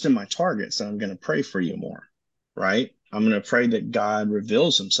 You're just in my target. So I'm going to pray for you more, right? I'm going to pray that God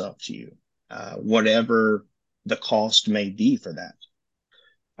reveals himself to you, whatever the cost may be for that.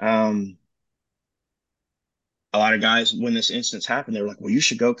 A lot of guys, when this instance happened, they were like, well, you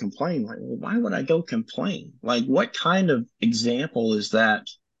should go complain. Like, well, why would I go complain? Like, what kind of example is that?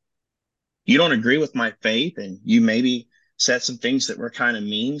 You don't agree with my faith and you maybe said some things that were kind of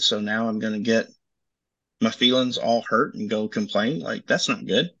mean. So now I'm going to get my feelings all hurt and go complain. Like, that's not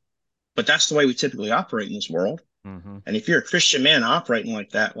good. But that's the way we typically operate in this world. Mm-hmm. And if you're a Christian man operating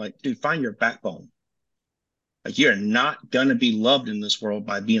like that, like, dude, find your backbone. Like, you're not going to be loved in this world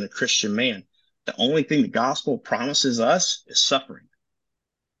by being a Christian man. The only thing the gospel promises us is suffering.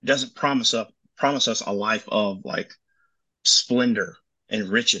 It doesn't promise us a life of like splendor and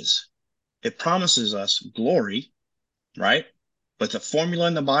riches. It promises us glory, right? But the formula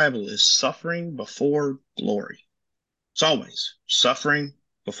in the Bible is suffering before glory. It's always suffering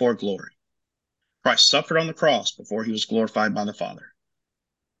before glory. Christ suffered on the cross before he was glorified by the Father.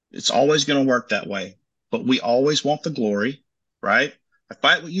 It's always going to work that way, but we always want the glory, right? I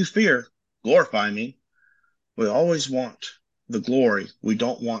fight what you fear, glorify me. We always want the glory. We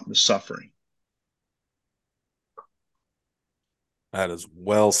don't want the suffering. That is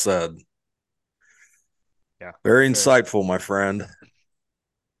well said. Yeah. Very Sure. insightful, my friend.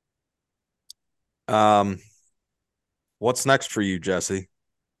 Um, what's next for you, Jesse?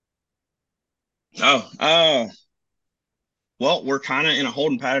 Oh, well, we're kind of in a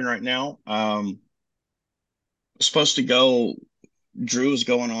holding pattern right now. Supposed to go. Drew is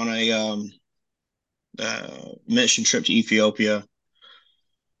going on a mission trip to Ethiopia,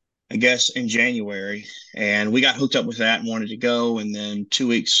 I guess, in January, and we got hooked up with that and wanted to go. And then 2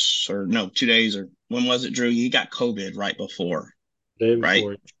 weeks or no, 2 days or when was it, Drew? He got COVID right before, Day right?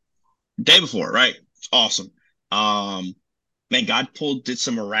 before. Day before, right? It's awesome. Um, Man, did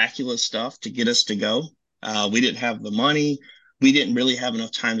some miraculous stuff to get us to go. We didn't have the money. We didn't really have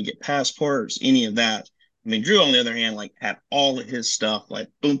enough time to get passports, any of that. I mean, Drew, on the other hand, like had all of his stuff, like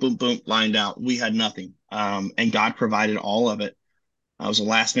boom, boom, boom, lined out. We had nothing. And God provided all of it. It was a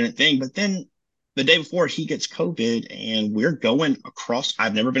last minute thing. But then the day before he gets COVID and we're going across,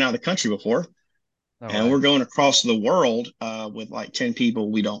 I've never been out of the country before. No And way. we're going across the world with like 10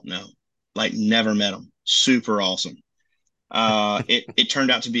 people we don't know, like never met them. Super awesome. It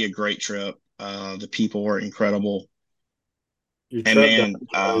turned out to be a great trip. The people were incredible. Your And truck got man,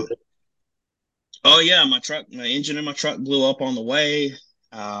 destroyed. oh yeah, my engine in my truck blew up on the way.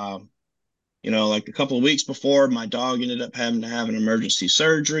 Uh, like a couple of weeks before, my dog ended up having to have an emergency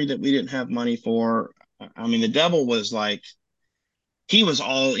surgery that we didn't have money for. I mean, the devil was like, he was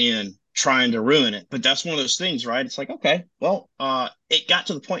all in trying to ruin it. But that's one of those things, right? It's like, okay, well, it got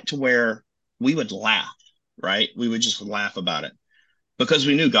to the point to where we would laugh, right? We would just laugh about it because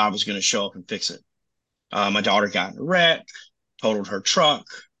we knew God was going to show up and fix it. My daughter got in a wreck, totaled her truck.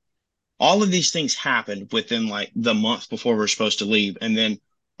 All of these things happened within like the month before we were supposed to leave. And then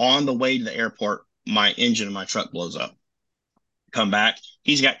on the way to the airport, my engine in my truck blows up. Come back.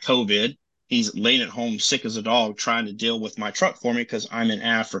 He's got COVID. He's laying at home sick as a dog trying to deal with my truck for me because I'm in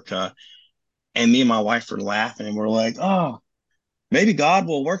Africa. And me and my wife are laughing and we're like, oh, maybe God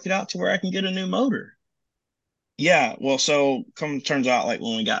will work it out to where I can get a new motor. Yeah, well, so turns out like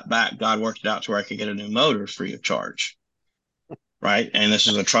when we got back, God worked it out to where I could get a new motor free of charge, right? And this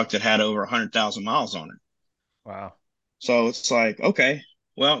was a truck that had over 100,000 miles on it. Wow. So it's like, okay,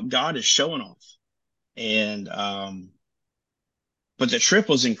 well, God is showing off. And but the trip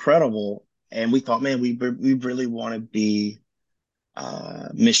was incredible, and we thought, man, we really want to be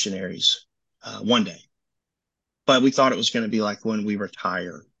missionaries one day. But we thought it was going to be like when we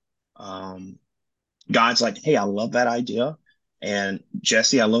retire. Um, God's like, hey, I love that idea. And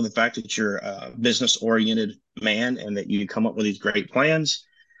Jesse, I love the fact that you're a business oriented man and that you come up with these great plans.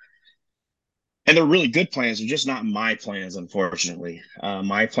 And they're really good plans. They're just not my plans, unfortunately.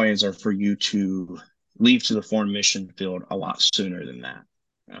 My plans are for you to leave to the foreign mission field a lot sooner than that.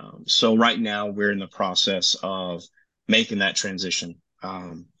 So right now we're in the process of making that transition.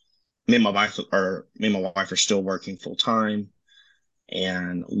 Me and my wife are still working full time,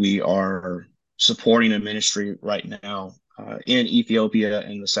 and we are supporting a ministry right now in Ethiopia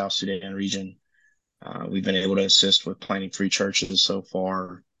in the South Sudan region. We've been able to assist with planting 3 churches so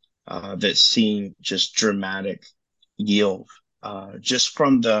far that's seen just dramatic yield just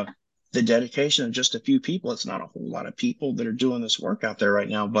from the dedication of just a few people. It's not a whole lot of people that are doing this work out there right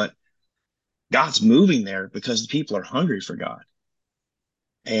now, but God's moving there because the people are hungry for God.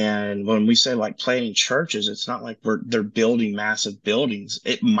 And when we say like planting churches, it's not like they're building massive buildings.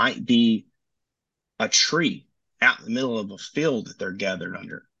 It might be a tree out in the middle of a field that they're gathered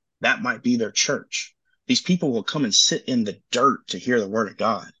under. That might be their church. These people will come and sit in the dirt to hear the word of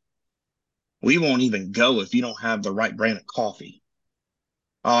God. We won't even go if you don't have the right brand of coffee.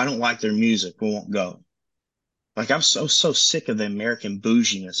 Oh, I don't like their music. We won't go. Like I'm so sick of the American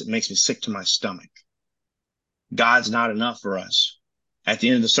bouginess. It makes me sick to my stomach. God's not enough for us. At the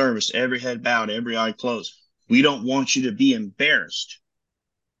end of the service, every head bowed, every eye closed. We don't want you to be embarrassed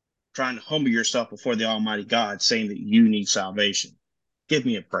trying to humble yourself before the Almighty God, saying that you need salvation. Give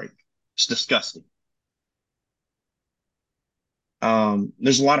me a break. It's disgusting.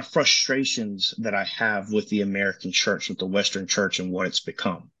 There's a lot of frustrations that I have with the American church, with the Western church, and what it's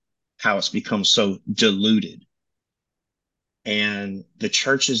become, how it's become so diluted. And the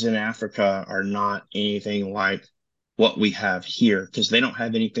churches in Africa are not anything like what we have here because they don't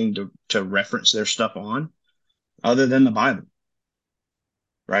have anything to reference their stuff on other than the Bible,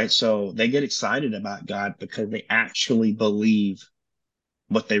 right? So they get excited about God because they actually believe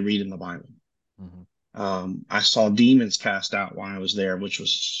what they read in the Bible. Hmm. I saw demons cast out while I was there, which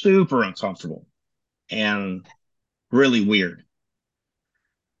was super uncomfortable and really weird.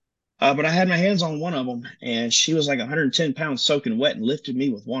 But I had my hands on one of them, and she was like 110 pounds soaking wet and lifted me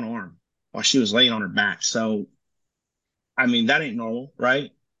with one arm while she was laying on her back. So, I mean, that ain't normal, right?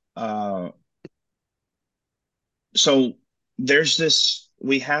 Uh, So there's this,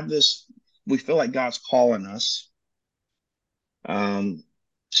 we have this, we feel like God's calling us um,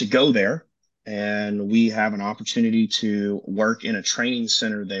 to go there. And we have an opportunity to work in a training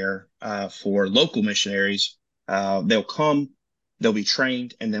center there for local missionaries. They'll come, they'll be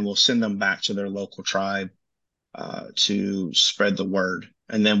trained, and then we'll send them back to their local tribe to spread the word.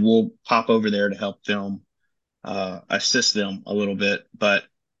 And then we'll pop over there to help them, assist them a little bit. But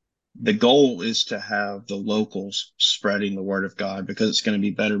the goal is to have the locals spreading the word of God because it's going to be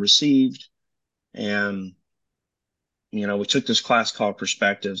better received. And we took this class called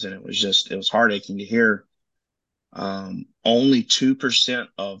Perspectives, and it was heart aching to hear. Only 2%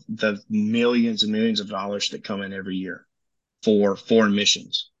 of the millions and millions of dollars that come in every year for foreign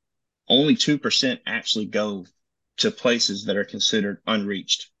missions, only 2% actually go to places that are considered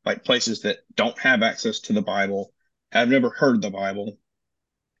unreached, like places that don't have access to the Bible, have never heard the Bible.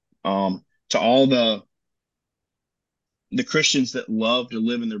 To all the Christians that love to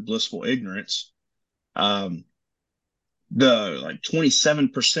live in their blissful ignorance, um, the like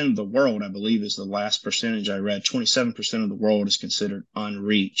 27% of the world, I believe, is the last percentage I read. 27% of the world is considered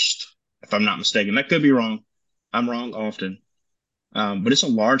unreached, if I'm not mistaken. That could be wrong. I'm wrong often. But it's a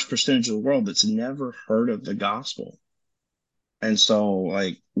large percentage of the world that's never heard of the gospel. And so,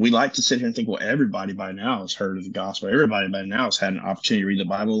 like, we like to sit here and think, well, everybody by now has heard of the gospel. Everybody by now has had an opportunity to read the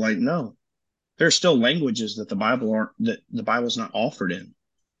Bible. Like, no, there's still languages that the Bible's not offered in.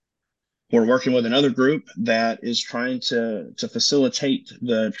 We're working with another group that is trying to facilitate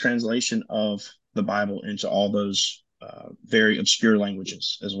the translation of the Bible into all those very obscure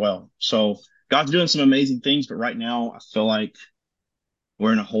languages as well. So God's doing some amazing things, but right now I feel like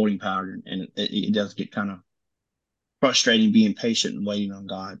we're in a holding pattern, and it does get kind of frustrating being patient and waiting on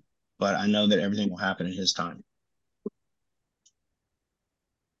God. But I know that everything will happen in His time.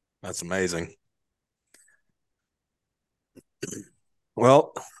 That's amazing.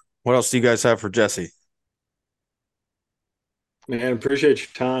 Well, what else do you guys have for Jesse? Man, appreciate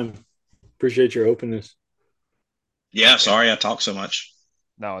your time. Appreciate your openness. Yeah, Yeah. sorry I talk so much.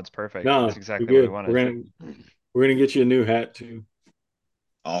 No, it's perfect. It's No, you're exactly what we good. wanted. We're gonna get you a new hat too.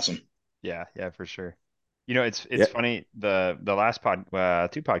 Awesome. Yeah, yeah, for sure. Yeah. It's funny. The last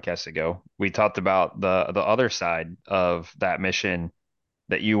two podcasts ago, we talked about the other side of that mission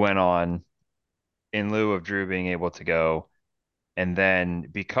that you went on in lieu of Drew being able to go, and then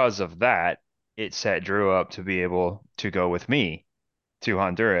because of that, it set Drew up to be able to go with me to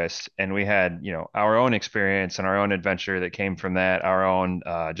Honduras, and we had our own experience and our own adventure that came from that, our own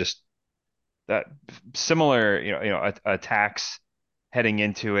just that similar attacks heading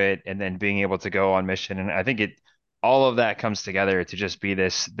into it, and then being able to go on mission. And I think it all of that comes together to just be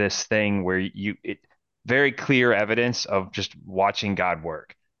this thing where it very clear evidence of just watching God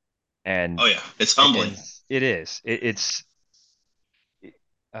work. And Oh yeah, it's humbling. and it's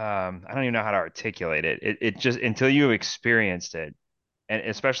I don't even know how to articulate it. It just until you experienced it, and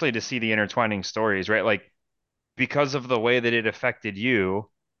especially to see the intertwining stories, right? Like because of the way that it affected you,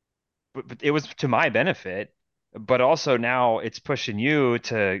 but it was to my benefit, but also now it's pushing you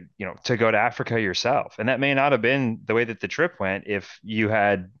to to go to Africa yourself. And that may not have been the way that the trip went if you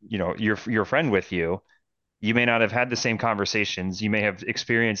had your friend with you. You may not have had the same conversations. You may have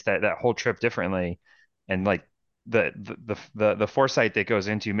experienced that whole trip differently. And like the foresight that goes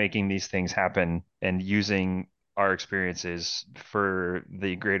into making these things happen and using our experiences for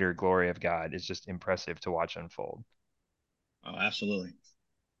the greater glory of God is just impressive to watch unfold. Oh, absolutely.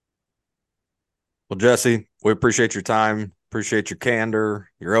 Well, Jesse, we appreciate your time, appreciate your candor,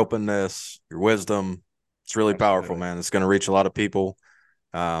 your openness, your wisdom. It's really powerful, Absolutely. man. It's going to reach a lot of people.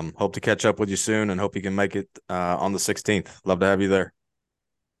 Hope to catch up with you soon and hope you can make it on the 16th. Love to have you there.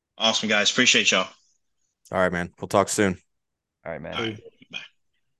 Awesome, guys. Appreciate y'all. All right, man. We'll talk soon. All right, man. All right.